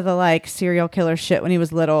a lot of the serial killer shit when he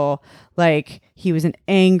was little. Like he was an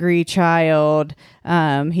angry child.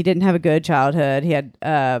 He didn't have a good childhood. He had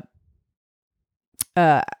a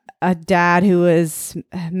dad who was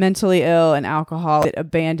mentally ill and alcoholic that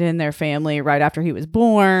abandoned their family right after he was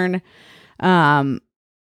born. And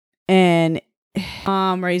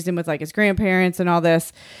mom raised him with his grandparents and all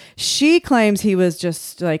this. She claims he was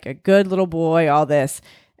just a good little boy, all this.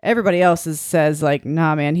 Everybody else says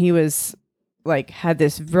nah, man, he was had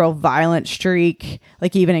this real violent streak,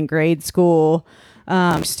 even in grade school.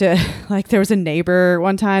 There was a neighbor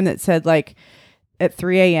one time that said at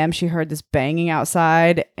 3 a.m. she heard this banging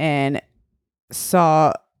outside and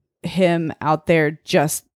saw him out there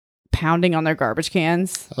just pounding on their garbage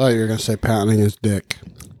cans. I thought you were going to say pounding his dick.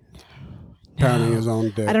 Pounding his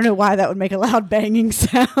own dick. I don't know why that would make a loud banging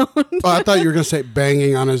sound. I thought you were going to say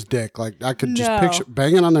banging on his dick. I could just No. picture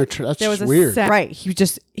banging on their... that's There was just a weird. right. He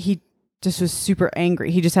just was super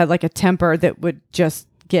angry. He just had a temper that would just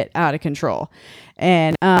get out of control.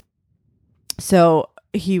 And so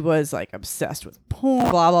he was obsessed with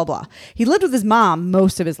porn, blah, blah, blah. He lived with his mom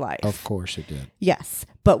most of his life. Of course he did. Yes.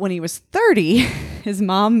 But when he was 30, his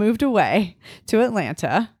mom moved away to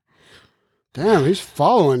Atlanta. Damn, he's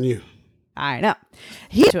following you. I know.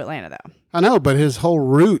 He to Atlanta, though. I know, but his whole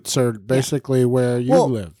roots are basically where you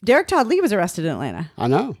live. Derek Todd Lee was arrested in Atlanta. I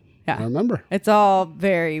know. Yeah. I remember. It's all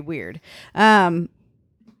very weird. And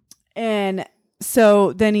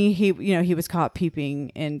so then he was caught peeping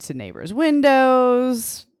into neighbors'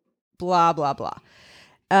 windows, blah, blah, blah.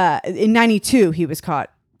 In 92, he was caught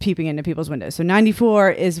peeping into people's windows. So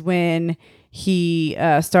 94 is when he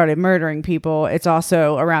started murdering people. It's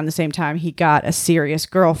also around the same time he got a serious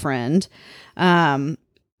girlfriend. And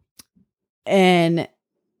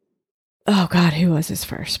oh God, who was his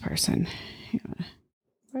first person?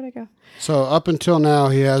 Where'd I go? So up until now,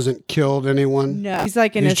 he hasn't killed anyone. No, he's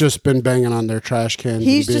He's just been banging on their trash cans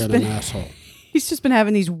He's and just being been- an asshole. He's just been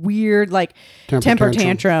having these weird temper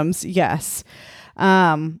tantrums. Yes.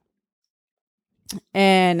 And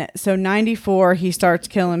so 94, he starts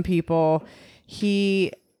killing people.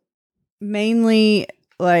 He mainly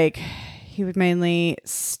would mainly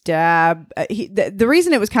stab. The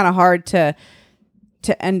reason it was kind of hard to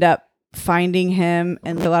end up finding him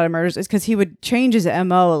and a lot of murders is because he would change his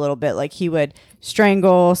MO a little bit. He would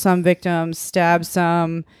strangle some victims, stab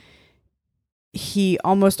some. He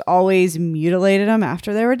almost always mutilated them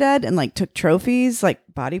after they were dead and took trophies,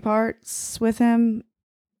 body parts with him.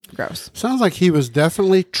 Gross. Sounds like he was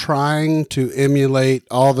definitely trying to emulate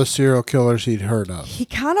all the serial killers he'd heard of. He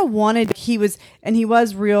kind of wanted, he was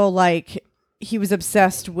real, he was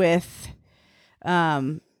obsessed with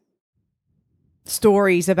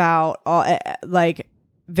stories about all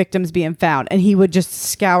victims being found, and he would just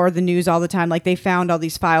scour the news all the time. They found all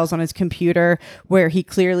these files on his computer where he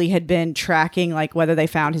clearly had been tracking whether they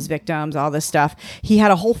found his victims, all this stuff. He had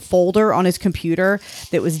a whole folder on his computer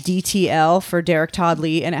that was DTL for Derek Todd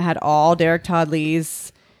Lee, and it had all Derek Todd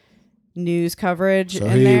Lee's news coverage So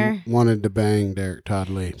in he there. wanted to bang Derek Todd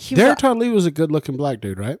Lee. He was Derek a- Todd Lee was a good-looking black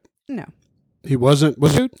dude, right? No, He wasn't.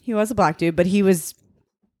 Was he? he was a black dude, but he was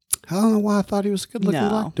I don't know why I thought he was a good-looking No,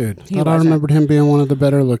 black dude. he Thought I wasn't. remembered him being one of the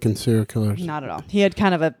better-looking serial killers. not at all. He had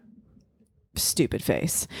kind of a stupid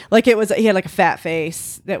face. He had a fat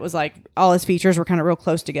face that was all his features were kind of real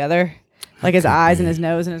close together. His eyes and his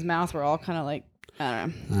nose and his mouth were all kind of I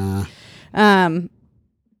don't know.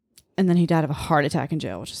 And and then he died of a heart attack in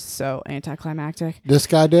jail, which is so anticlimactic. This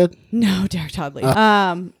guy did? No, Derek Toddley.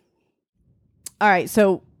 All right,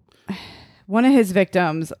 so one of his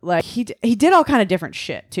victims, like he did all kind of different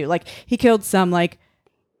shit too. Like he killed some like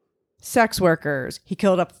sex workers. He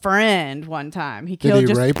killed a friend one time. He killed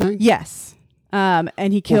Did he rape him? Yes. And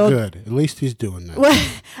he killed. Well, good. At least he's doing that. Well,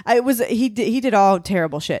 he did all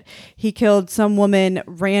terrible shit. He killed some woman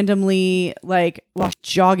randomly, like while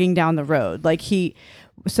jogging down the road. Like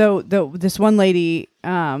this one lady,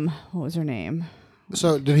 what was her name?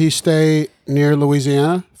 So did he stay near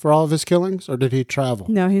Louisiana for all of his killings, or did he travel?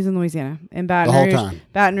 No, he's in Louisiana, in Baton The whole Rouge, time?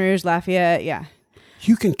 Baton Rouge, Lafayette. Yeah.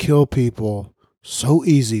 You can kill people so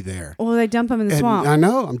easy there. Well, they dump them in the swamp. I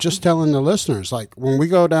know. I'm just telling the listeners, like when we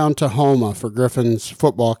go down to Houma for Griffin's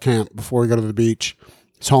football camp before we go to the beach,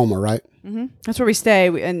 it's Houma, right? Mm-hmm. That's where we stay.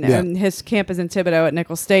 And his camp is in Thibodaux at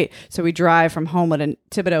Nicholls State. So we drive from Houma to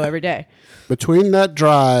Thibodaux every day. Between that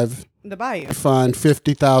drive, The bayou. you find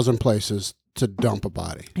 50,000 places to dump a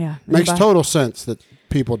body. Yeah. Makes total sense that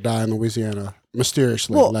people die in Louisiana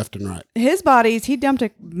mysteriously left and right. His bodies, he dumped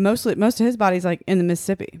most of his bodies like in the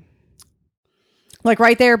Mississippi. Like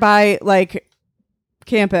right there by like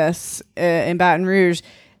campus in Baton Rouge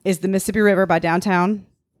is the Mississippi River by downtown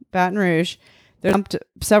Baton Rouge. They dumped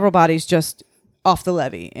several bodies just off the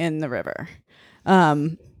levee in the river.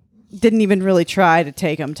 Didn't even really try to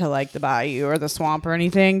take them to like the bayou or the swamp or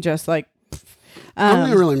anything. Just like I don't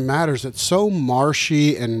think it really matters. It's so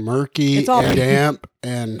marshy and murky and damp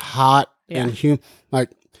and hot and humid.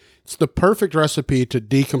 Like it's the perfect recipe to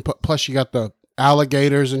decompose. Plus, you got the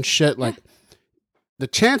alligators and shit. Like the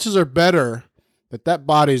chances are better that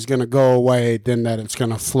body is going to go away than that it's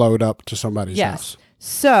going to float up to somebody's house.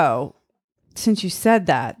 So, since you said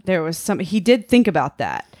that, there was he did think about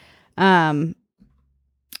that.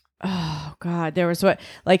 Oh God, there's a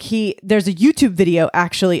YouTube video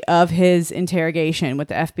actually of his interrogation with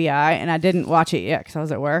the FBI, and I didn't watch it yet because I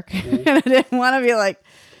was at work and I didn't want to be like.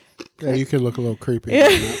 Yeah, you could look a little creepy.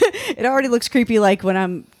 It already looks creepy, like when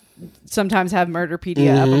I'm sometimes have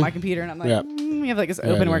Murderpedia up on my computer, and I'm like, you have like this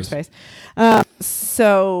open workspace.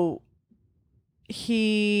 So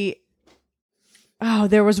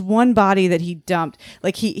there was one body that he dumped.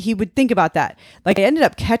 Like he would think about that. Like I ended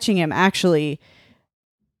up catching him actually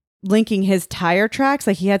linking his tire tracks.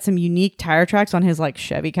 Like he had some unique tire tracks on his like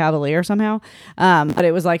Chevy Cavalier somehow. But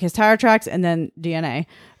it was like his tire tracks and then DNA.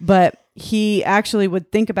 But he actually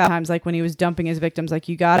would think about times like when he was dumping his victims, like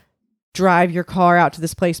you got to drive your car out to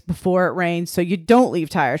this place before it rains so you don't leave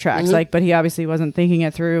tire tracks. Mm-hmm. Like, but he obviously wasn't thinking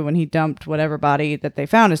it through when he dumped whatever body that they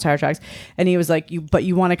found as tire tracks. And he was like, but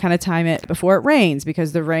you want to kind of time it before it rains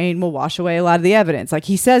because the rain will wash away a lot of the evidence. Like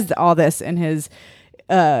he says all this in his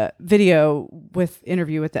video with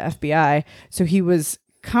interview with the FBI. So he was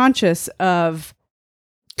conscious of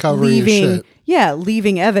leaving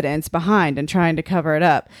evidence behind and trying to cover it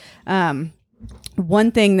up.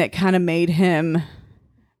 One thing that kind of made him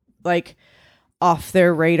like off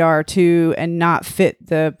their radar too and not fit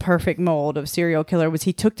the perfect mold of serial killer was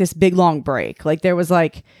he took this big long break. Like there was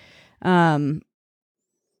like after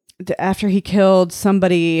he killed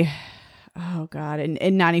somebody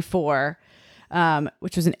in 94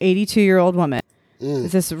 which was an 82-year-old woman.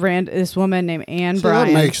 It's this woman named Anne Bryan.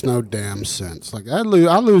 That makes no damn sense. Like I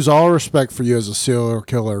lose all respect for you as a serial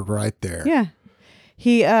killer right there. Yeah.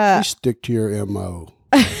 You stick to your MO.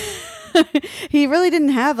 He really didn't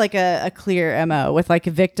have like a clear MO with like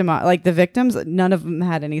a victim. Like the victims, none of them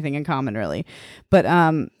had anything in common really. But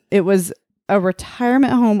it was a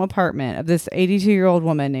retirement home apartment of this 82-year-old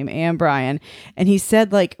woman named Anne Bryan. And he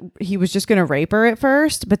said like he was just going to rape her at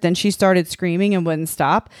first, but then she started screaming and wouldn't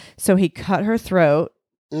stop. So he cut her throat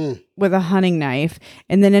with a hunting knife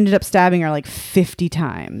and then ended up stabbing her like 50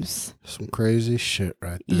 times. Some crazy shit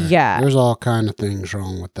right there. Yeah. There's all kind of things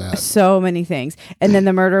wrong with that. So many things. And then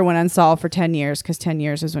the murder went unsolved for 10 years because 10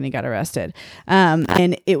 years is when he got arrested.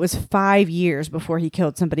 And it was 5 years before he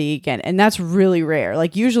killed somebody again. And that's really rare.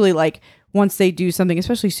 Like usually like once they do something,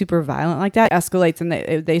 especially super violent like that, escalates and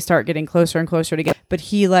they start getting closer and closer together. But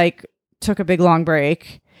he like took a big long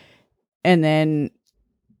break and then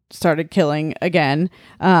started killing again.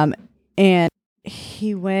 And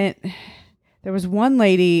he went, there was one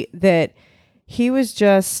lady that he was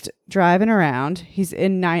just driving around. He's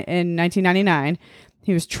in 1999.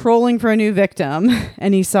 He was trolling for a new victim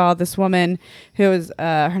and he saw this woman who was,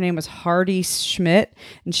 her name was Hardy Schmidt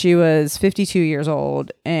and she was 52 years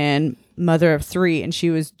old and mother of 3. And she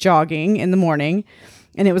was jogging in the morning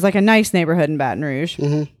and it was like a nice neighborhood in Baton Rouge.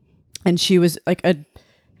 Mm-hmm. And she was like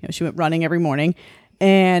she went running every morning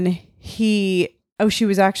and he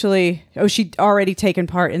she'd already taken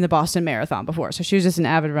part in the Boston Marathon before. So she was just an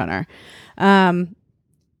avid runner.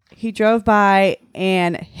 He drove by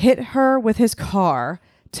and hit her with his car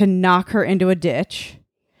to knock her into a ditch.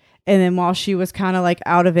 And then while she was kind of like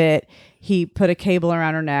out of it, he put a cable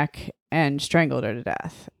around her neck and strangled her to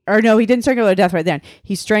death. Or no, he didn't strangle her to death right then.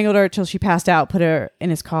 He strangled her till she passed out, put her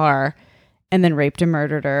in his car, and then raped and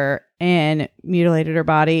murdered her and mutilated her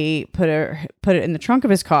body, put it in the trunk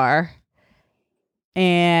of his car,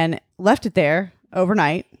 and left it there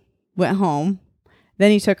overnight, went home.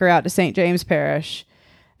 Then he took her out to St. James Parish,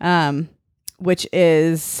 which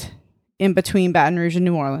is in between Baton Rouge and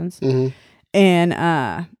New Orleans,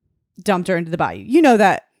 and dumped her into the bayou. You know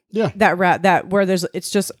that that route where it's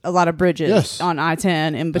just a lot of bridges on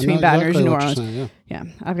I-10 in between Baton Rouge and New Orleans. Yeah,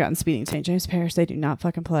 I've gotten speeding St. James Parish. They do not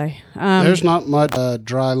fucking play. There's not much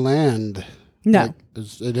dry land. No,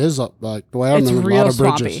 like, it is like the way I remember, real a lot of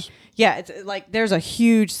swampy. bridges. Yeah, it's like there's a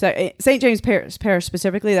huge St. James Parish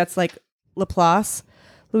specifically. That's like Laplace,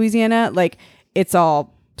 Louisiana. Like it's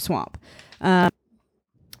all swamp.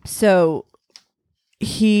 So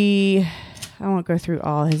I won't go through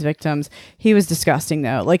all his victims. He was disgusting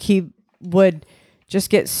though. Like he would just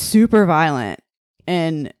get super violent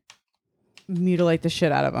and mutilate the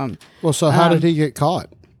shit out of them. Well, so how did he get caught?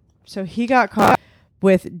 So he got caught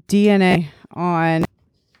with DNA on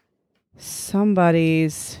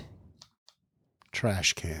somebody's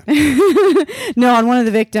trash can. No, on one of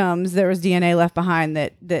the victims there was DNA left behind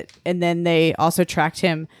that and then they also tracked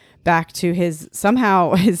him back to his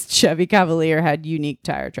Chevy Cavalier had unique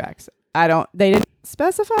tire tracks. They didn't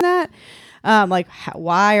specify that, like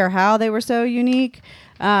why or how they were so unique.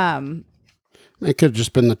 It could have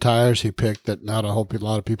just been the tires he picked that not a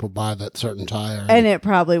lot of people buy that certain tire. And it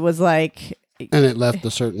probably was like... And it left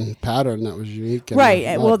a certain pattern that was unique.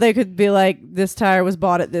 Right. Well, they could be like, this tire was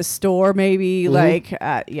bought at this store, maybe. Like,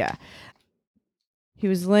 yeah. He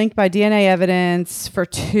was linked by DNA evidence for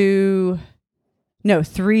 3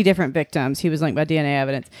 different victims. He was linked by DNA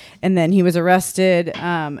evidence. And then he was arrested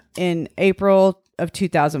in April of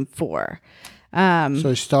 2004. So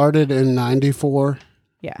he started in 94?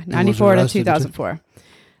 Yeah, 94 to 2004.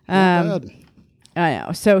 I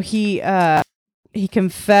know. So he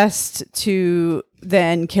confessed to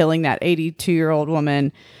then killing that 82-year-old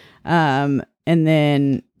woman. And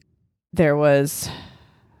then there was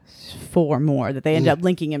 4 more that they ended up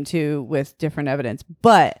linking him to with different evidence.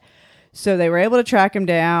 But so they were able to track him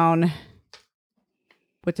down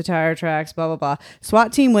with the tire tracks, blah, blah, blah.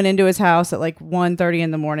 SWAT team went into his house at like 1:30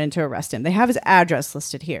 in the morning to arrest him. They have his address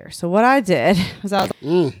listed here. So what I did was I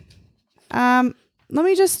was let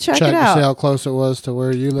me just check it out. To see how close it was to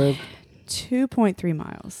where you lived. 2.3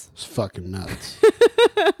 miles. It's fucking nuts.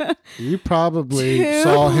 You probably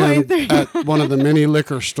saw him at one of the mini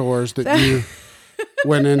liquor stores that you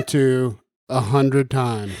went into 100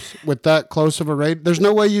 times with that close of a rate. There's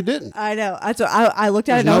no way you didn't. I know. I looked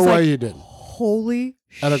at it and I was no way like, you didn't. Holy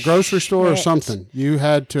at a grocery store shit. or something. You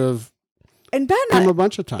had to have and him a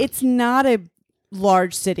bunch of times. It's not a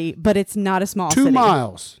large city, but it's not a small 2 city. 2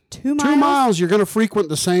 miles. 2 miles? 2 miles, you're going to frequent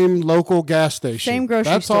the same local gas station. Same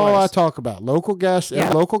grocery That's stores. all I talk about. Local gas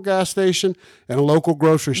station and a local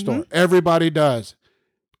grocery store. Everybody does.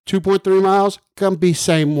 2.3 miles, come be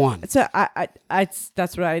same one. So I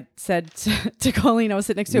that's what I said to Colleen. I was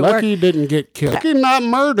sitting next to her. Lucky you didn't get killed. Lucky not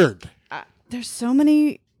murdered. There's so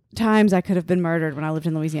many times I could have been murdered when I lived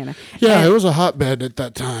in Louisiana. Yeah, and it was a hotbed at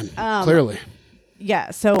that time. Clearly. Yeah,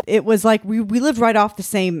 so it was like we lived right off the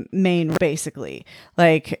same main road, basically.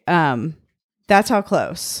 Like, that's how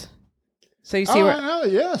close. So you see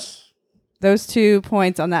yes. Those 2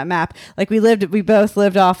 points on that map. Like we both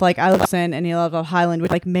lived off like I lived in and he lived off Highland with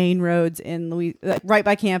like main roads in Louisiana, right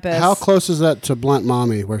by campus. How close is that to Blunt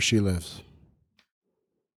Mommy where she lives?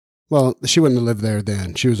 Well, she wouldn't have lived there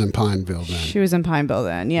then. She was in Pineville then. She was in Pineville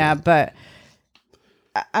then, yeah. But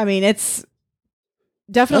I mean, it's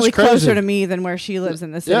definitely closer to me than where she lives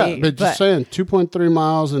in the city. Yeah, but just saying, 2.3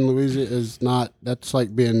 miles in Louisiana is not, that's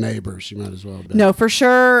like being neighbors. You might as well be. No, for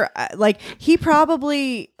sure. Like, he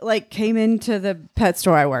probably, like, came into the pet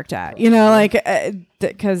store I worked at, you know, like,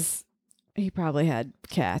 because he probably had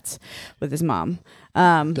cats with his mom.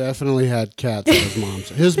 Definitely had cats with his mom.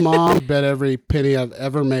 His mom, bet every penny I've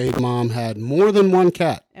ever made, mom had more than one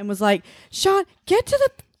cat. And was like, Sean, get to the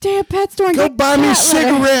damn pet store and go get buy me litter.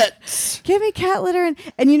 cigarettes. Give me cat litter.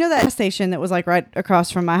 And you know that station that was like right across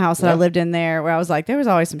from my house that I lived in there where I was like, there was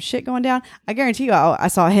always some shit going down. I guarantee you I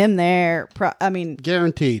saw him there.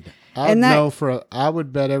 Guaranteed. I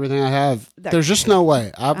would bet everything I have. There's just no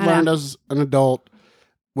way. I've learned as an adult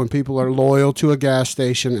when people are loyal to a gas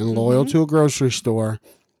station and loyal to a grocery store,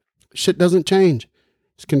 shit doesn't change.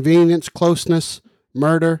 It's convenience, closeness,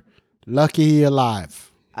 murder. Lucky he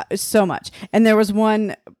alive. So much. And there was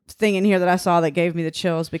one thing in here that I saw that gave me the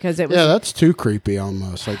chills because it was. Yeah, that's too creepy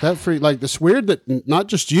almost. Like that like it's weird that not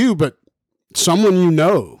just you, but someone you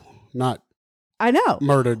know, not I know.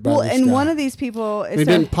 murdered by this and guy. one of these people. They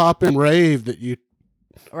didn't pop and rave that you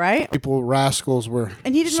right? people rascals were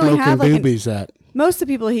And he didn't smoking really have like boobies at. most of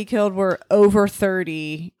the people he killed were over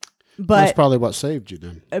 30, That's but probably what saved you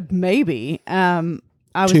then. maybe.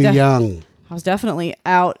 I was Too young. I was definitely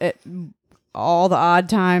out at all the odd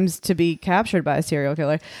times to be captured by a serial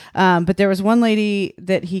killer. But there was one lady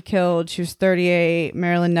that he killed. She was 38,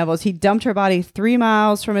 Marilyn Nevels. He dumped her body 3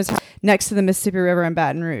 miles from his house next to the Mississippi River in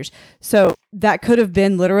Baton Rouge. So that could have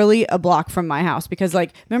been literally a block from my house because,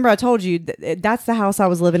 like, remember I told you that's the house I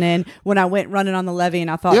was living in when I went running on the levee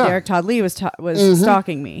and I thought Derek Todd Lee was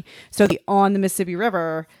stalking me. So on the Mississippi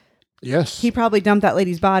River, Yes. he probably dumped that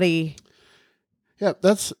lady's body. Yeah,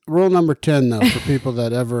 that's rule number 10, though, for people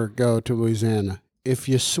that ever go to Louisiana. If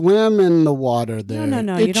you swim in the water there,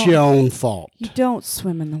 No, you it's don't. your own fault. You don't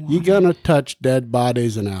swim in the water. You're going to touch dead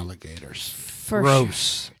bodies and alligators. For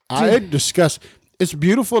Gross. I discuss. It's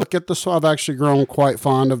beautiful to get the so I've actually grown quite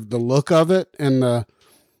fond of the look of it and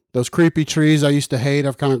those creepy trees I used to hate.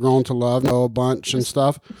 I've kind of grown to love a bunch and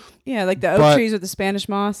stuff. Yeah, like the oak But- trees with the Spanish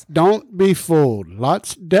moss. Don't be fooled.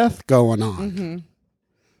 Lots of death going on. Mm-hmm.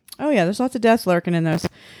 Oh yeah, there's lots of death lurking in those.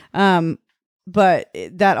 But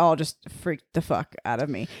that all just freaked the fuck out of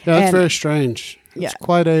me. Yeah, that's And, very strange. It's yeah.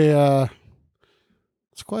 quite a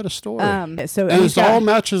story. So and he's it all got-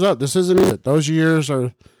 matches up. This isn't it. Those years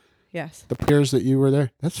are yes. the years that you were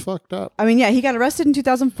there. That's fucked up. I mean, yeah, he got arrested in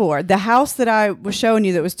 2004. The house that I was showing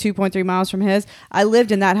you that was 2.3 miles from his, I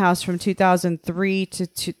lived in that house from 2003 to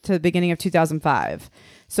the beginning of 2005.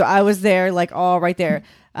 So I was there, like all right there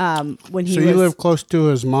when he So was. you live close to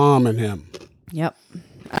his mom and him. Yep.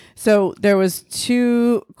 So there was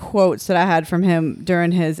 2 quotes that I had from him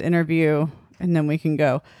during his interview, and then we can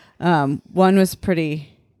go. One was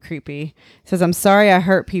pretty creepy. It says, "I'm sorry I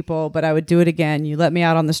hurt people, but I would do it again. You let me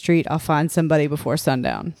out on the street, I'll find somebody before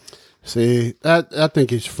sundown." See, I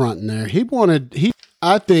think he's fronting there.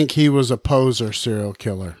 I think he was a poser serial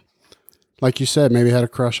killer. Like you said, maybe had a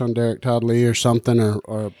crush on Derek Todd Lee or something,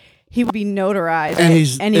 or He would be notarized, and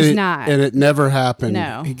he's not. and it never happened.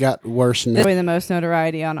 No. He got worse. Probably the most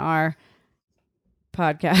notoriety on our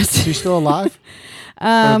podcast. Is he still alive?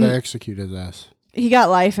 Or they executed his ass? He got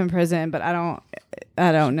life in prison, but I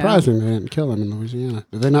don't know. Surprising they didn't kill him in Louisiana.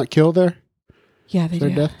 Did they not kill there? Yeah, they Is there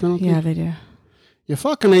do. death penalty? Yeah, they do. You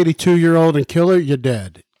fucking 82-year-old and kill her, you're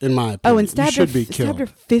dead. In my opinion, Oh, and stabbed you her, should be stabbed killed. her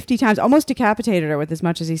 50 times, almost decapitated her with as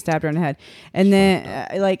much as he stabbed her in the head. And then,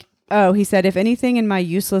 he said, "If anything in my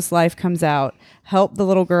useless life comes out, help the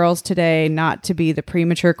little girls today not to be the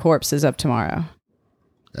premature corpses of tomorrow."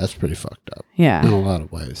 That's pretty fucked up. Yeah. In a lot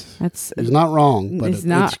of ways. That's He's not wrong, but He's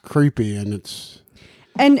not. it's creepy and it's...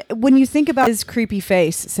 And when you think about his creepy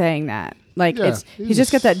face saying that, like Yeah, he's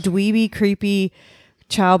just got that dweeby, creepy,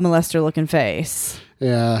 child molester looking face.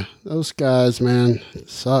 Yeah, those guys, man, it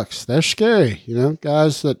sucks. They're scary,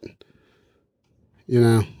 guys that,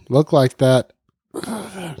 look like that,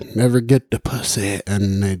 never get the pussy,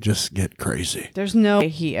 and they just get crazy. There's no way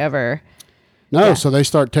he ever. No, Yeah. so they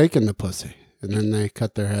start taking the pussy, and then they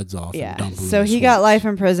cut their heads off Yeah. and dump them. So he got life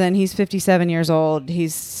in prison. He's 57 years old.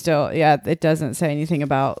 He's still, it doesn't say anything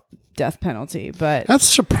about death penalty, but That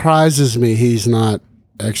surprises me he's not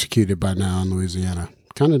executed by now in Louisiana.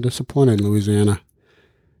 Kind of disappointed in Louisiana.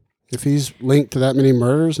 If he's linked to that many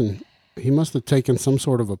murders, and he must have taken some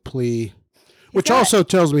sort of a plea, which got- also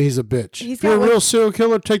tells me he's a bitch. he's If you're a got real what- serial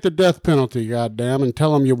killer, take the death penalty, goddamn, and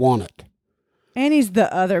tell him you want it. and he's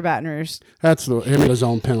the other Baton Rouge. That's him and his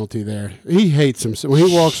own penalty there. He hates himself. When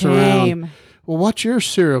he walks around, Shame. well, what's your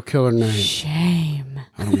serial killer name? Shame.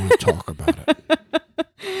 I don't want to talk about it.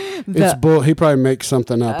 It's bull. He probably makes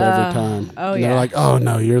something up every time. oh, And yeah. They're like, oh,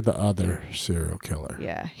 no, you're the other serial killer.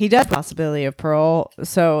 Yeah, he does possibility of parole,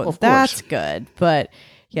 so Of that's course. good. But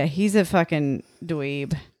yeah, he's a fucking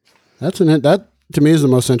dweeb. That to me is the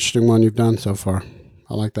most interesting one you've done so far.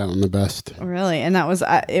 I like that one the best. Really, and that was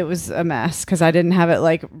it was a mess because I didn't have it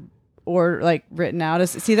written out.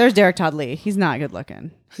 See, there's Derek Todd Lee. He's not good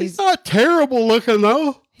looking. He's not terrible looking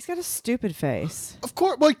though. He's got a stupid face. Of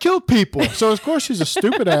course, well, he killed people. So of course he's a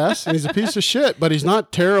stupid ass and he's a piece of shit. But he's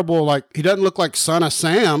not terrible. Like he doesn't look like Son of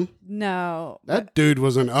Sam. No, That dude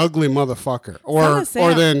was an ugly motherfucker. Son of Sam.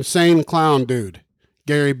 Or the insane clown dude,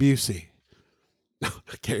 Gary Busey.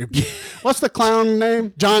 Gary Busey. What's the clown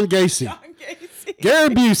name? John Gacy. Gary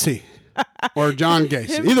Busey or John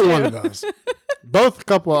Gacy. Either one of those. Both a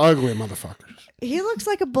couple of ugly motherfuckers. He looks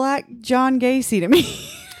like a black John Gacy to me.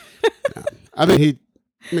 I think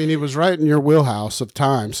he was right in your wheelhouse of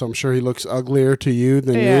time, so I'm sure he looks uglier to you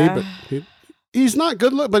than me, but he's not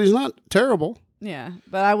good look, but he's not terrible. Yeah,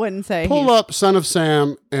 but I wouldn't say Pull up Son of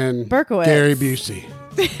Sam and Berkowitz. Gary Busey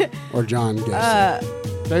or John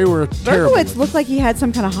Gacy. They were terrible. Berkowitz looked like he had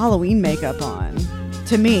some kind of Halloween makeup on.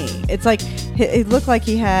 To me, it's like it looked like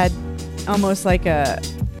he had almost like a.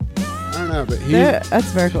 I don't know, but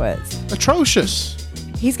that's Berkowitz. Atrocious.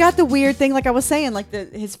 He's got the weird thing, like I was saying, like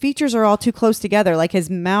his features are all too close together. Like his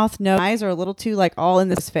mouth, nose, eyes are a little too like all in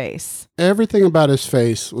this face. Everything about his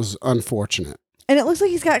face was unfortunate. And it looks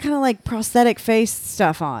like he's got kind of like prosthetic face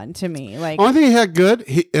stuff on to me. Like only thing he had good,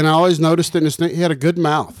 and I always noticed in his thing, he had a good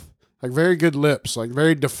mouth, like very good lips, like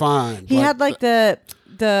very defined. He had like the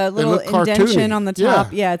little indentation cartoony. on the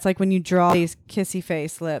top. Yeah, it's like when you draw these kissy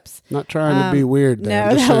face lips. Not trying to be weird there.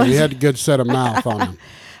 No, Just saying, he had a good set of mouth on him.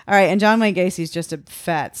 All right, and John Wayne Gacy's just a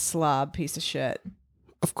fat slob piece of shit.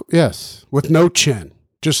 Of course, yes, with no chin,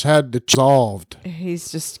 just had dissolved.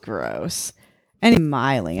 He's just gross. And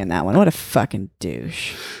Miley in that one. What a fucking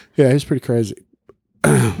douche. Yeah, he's pretty crazy.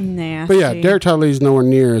 Nasty. But yeah, Derek Talley's nowhere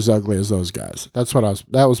near as ugly as those guys. That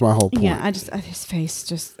was my whole point. Yeah, his face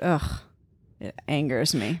just it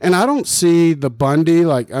angers me. And I don't see the Bundy,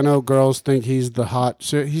 like I know girls think he's the hot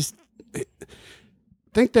shit.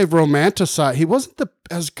 Think they've romanticized. He wasn't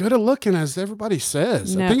as good a looking as everybody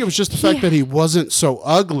says. No. I think it was just the fact that he wasn't so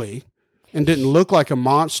ugly and didn't look like a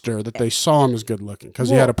monster that they saw him as good looking because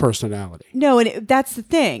he had a personality. No, and that's the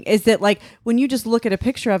thing is that like when you just look at a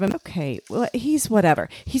picture of him, okay, well, he's whatever.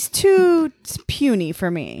 He's too puny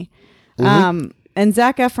for me. Mm-hmm. And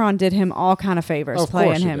Zac Efron did him all kind of favors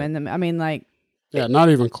playing him in the. I mean, like. Yeah, not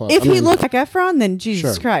even close. If he looked like Efron, then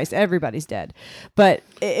Jesus Christ, everybody's dead. But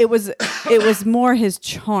it was more his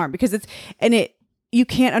charm because you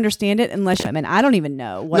can't understand it unless I mean I don't even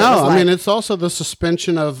know what. No, I mean it's also the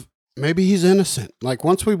suspension of maybe he's innocent. Like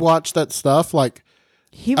once we watched that stuff, like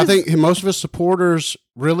I think most of his supporters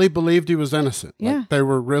really believed he was innocent. Yeah, like, they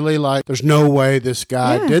were really like, "There's no way this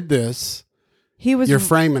guy did this." You're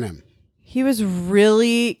framing him. He was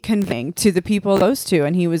really conveying to the people close to,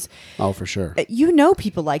 and he was. Oh, for sure. You know,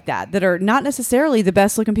 people like that are not necessarily the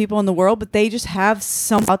best looking people in the world, but they just have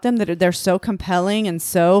something about them that they're so compelling and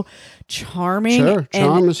so charming. Sure,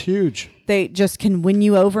 charm is huge. They just can win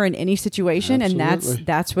you over in any situation, Absolutely. and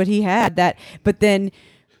that's what he had. But then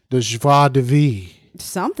the joie de vivre.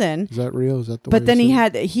 Something is that real? Is that the? But way then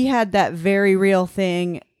he had that very real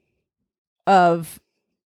thing of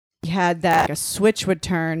he had that like a switch would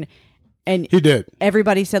turn. And he did.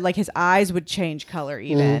 Everybody said like his eyes would change color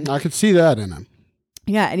even. I could see that in him.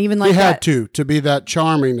 Yeah, and even like he had to be that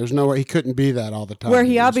charming. There's no way he couldn't be that all the time. Where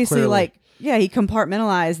he obviously like he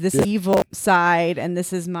compartmentalized this evil side and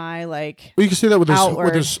this is my like. Well, you can see that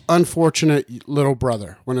with his unfortunate little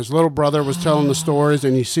brother. When his little brother was telling the stories,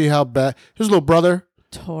 and you see how bad his little brother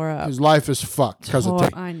tore up. His life is fucked because of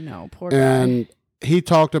Ted. I know, poor guy. And he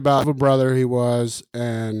talked about the brother he was,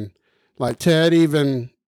 and like Ted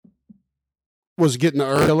even was getting the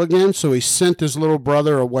Earl again, so he sent his little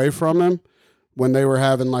brother away from him when they were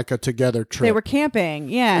having like a together trip. They were camping,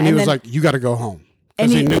 yeah. And he was like, "You got to go home,"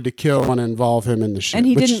 because he needed to kill and involve him in the shit. And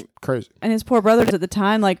he didn't. Crazy. And his poor brother at the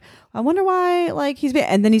time, like, I wonder why, like he's been.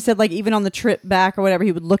 And then he said, like, even on the trip back or whatever,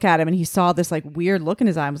 he would look at him and he saw this like weird look in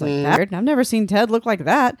his eye. And was like, that weird. I've never seen Ted look like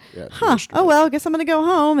that. Yeah, Oh well, I guess I'm gonna go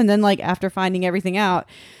home. And then like after finding everything out.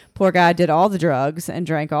 Poor guy did all the drugs and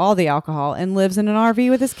drank all the alcohol and lives in an RV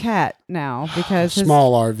with his cat now because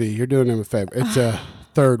small RV. You're doing him a favor. It's a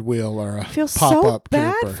third wheel or a pop-up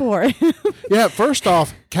bad camper. For it. Yeah, first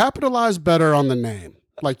off, capitalize better on the name.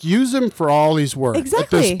 Like use him for all he's worth at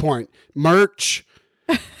this point. Merch,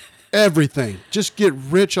 everything. Just get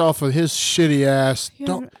rich off of his shitty ass.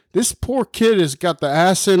 Yeah. This poor kid has got the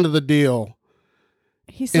ass end of the deal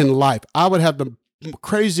in life. I would have the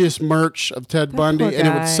craziest merch of Ted Bundy and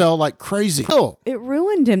it would sell like crazy. It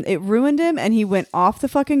ruined him and he went off the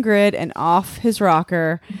fucking grid and off his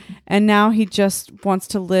rocker and now he just wants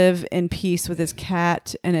to live in peace with his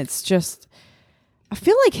cat and it's just I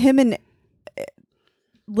feel like him and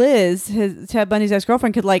Liz, his Ted Bundy's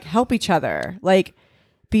ex-girlfriend, could like help each other, like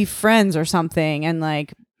be friends or something and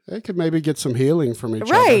like they could maybe get some healing from each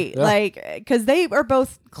other. Right. Yeah. Like, because they are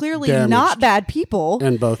both clearly not bad people.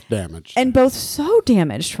 And both damaged. And both so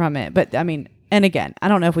damaged from it. But, I mean, and again, I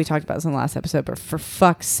don't know if we talked about this in the last episode, but for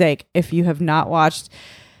fuck's sake, if you have not watched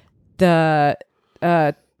the,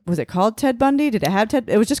 was it called Ted Bundy? Did it have Ted?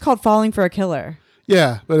 It was just called Falling for a Killer.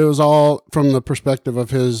 Yeah, but it was all from the perspective of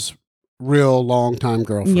his real long time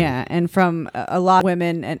girlfriend. Yeah, and from a lot of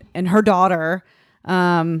women and her daughter.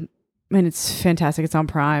 And it's fantastic. It's on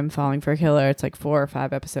Prime, Falling for a Killer. It's like 4 or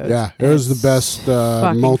 5 episodes. Yeah, it was the best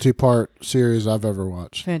multi-part series I've ever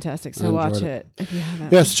watched. Fantastic. So watch it if you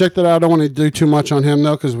haven't. Yes, check that out. I don't want to do too much on him,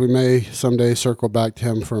 though, because we may someday circle back to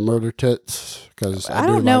him for Murder Tits, because I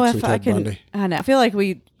don't know if I can. Bundy. I know. I feel like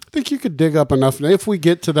I think you could dig up enough. If we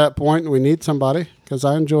get to that point and we need somebody, because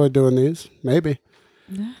I enjoy doing these, maybe.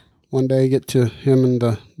 Yeah. One day get to him and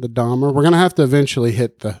the Dahmer. We're going to have to eventually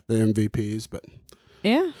hit the MVPs, but...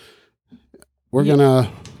 Yeah. We're going to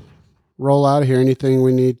roll out of here. Anything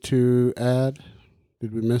we need to add?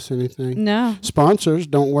 Did we miss anything? No. Sponsors,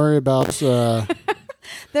 don't worry about...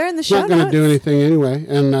 They're in the show notes. Not going to do anything anyway.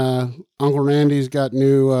 And Uncle Randy's got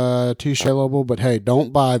new T-shirt available, but hey,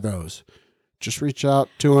 don't buy those. Just reach out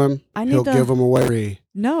to him. He'll give them away free.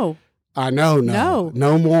 No. I know.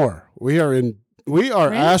 No more. We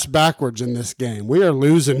are ass backwards in this game. We are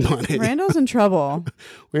losing money. Randall's in trouble.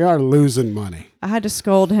 We are losing money. I had to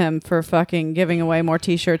scold him for fucking giving away more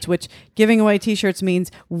T-shirts, which giving away T-shirts means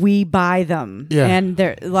we buy them. Yeah. And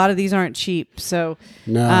a lot of these aren't cheap. So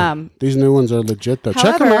no, these new ones are legit though.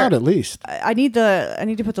 Check them out at least. I need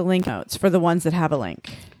to put the link notes for the ones that have a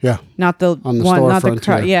link. Yeah. Not the on the one, Store not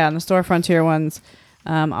Frontier. on the Store Frontier ones.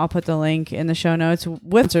 I'll put the link in the show notes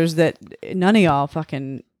with sponsors that none of y'all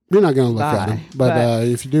fucking. You're not going to look at them. But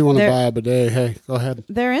if you do want to buy a bidet, hey, go ahead.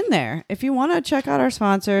 They're in there. If you want to check out our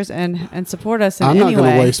sponsors and support us in any way. I'm not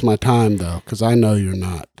going to waste my time, though, because I know you're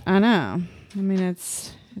not. I know. I mean, it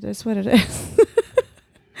is what it is.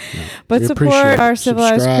 Yeah, but support our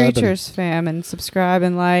Civilized Creatures fam and subscribe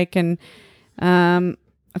and like. And I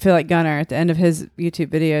feel like Gunnar at the end of his YouTube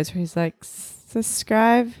videos where he's like,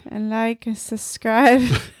 subscribe and like and subscribe.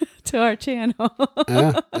 To our channel.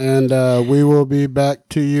 Yeah, and we will be back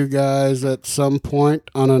to you guys at some point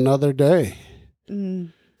on another day.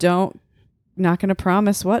 Not going to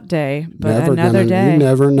promise what day, but another day. You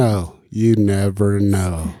never know. You never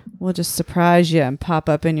know. We'll just surprise you and pop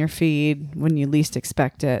up in your feed when you least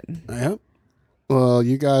expect it. Yep. Well,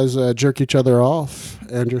 you guys jerk each other off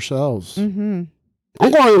and yourselves. Mm-hmm.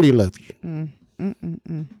 I'm going to love you.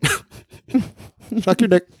 Suck your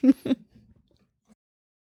dick.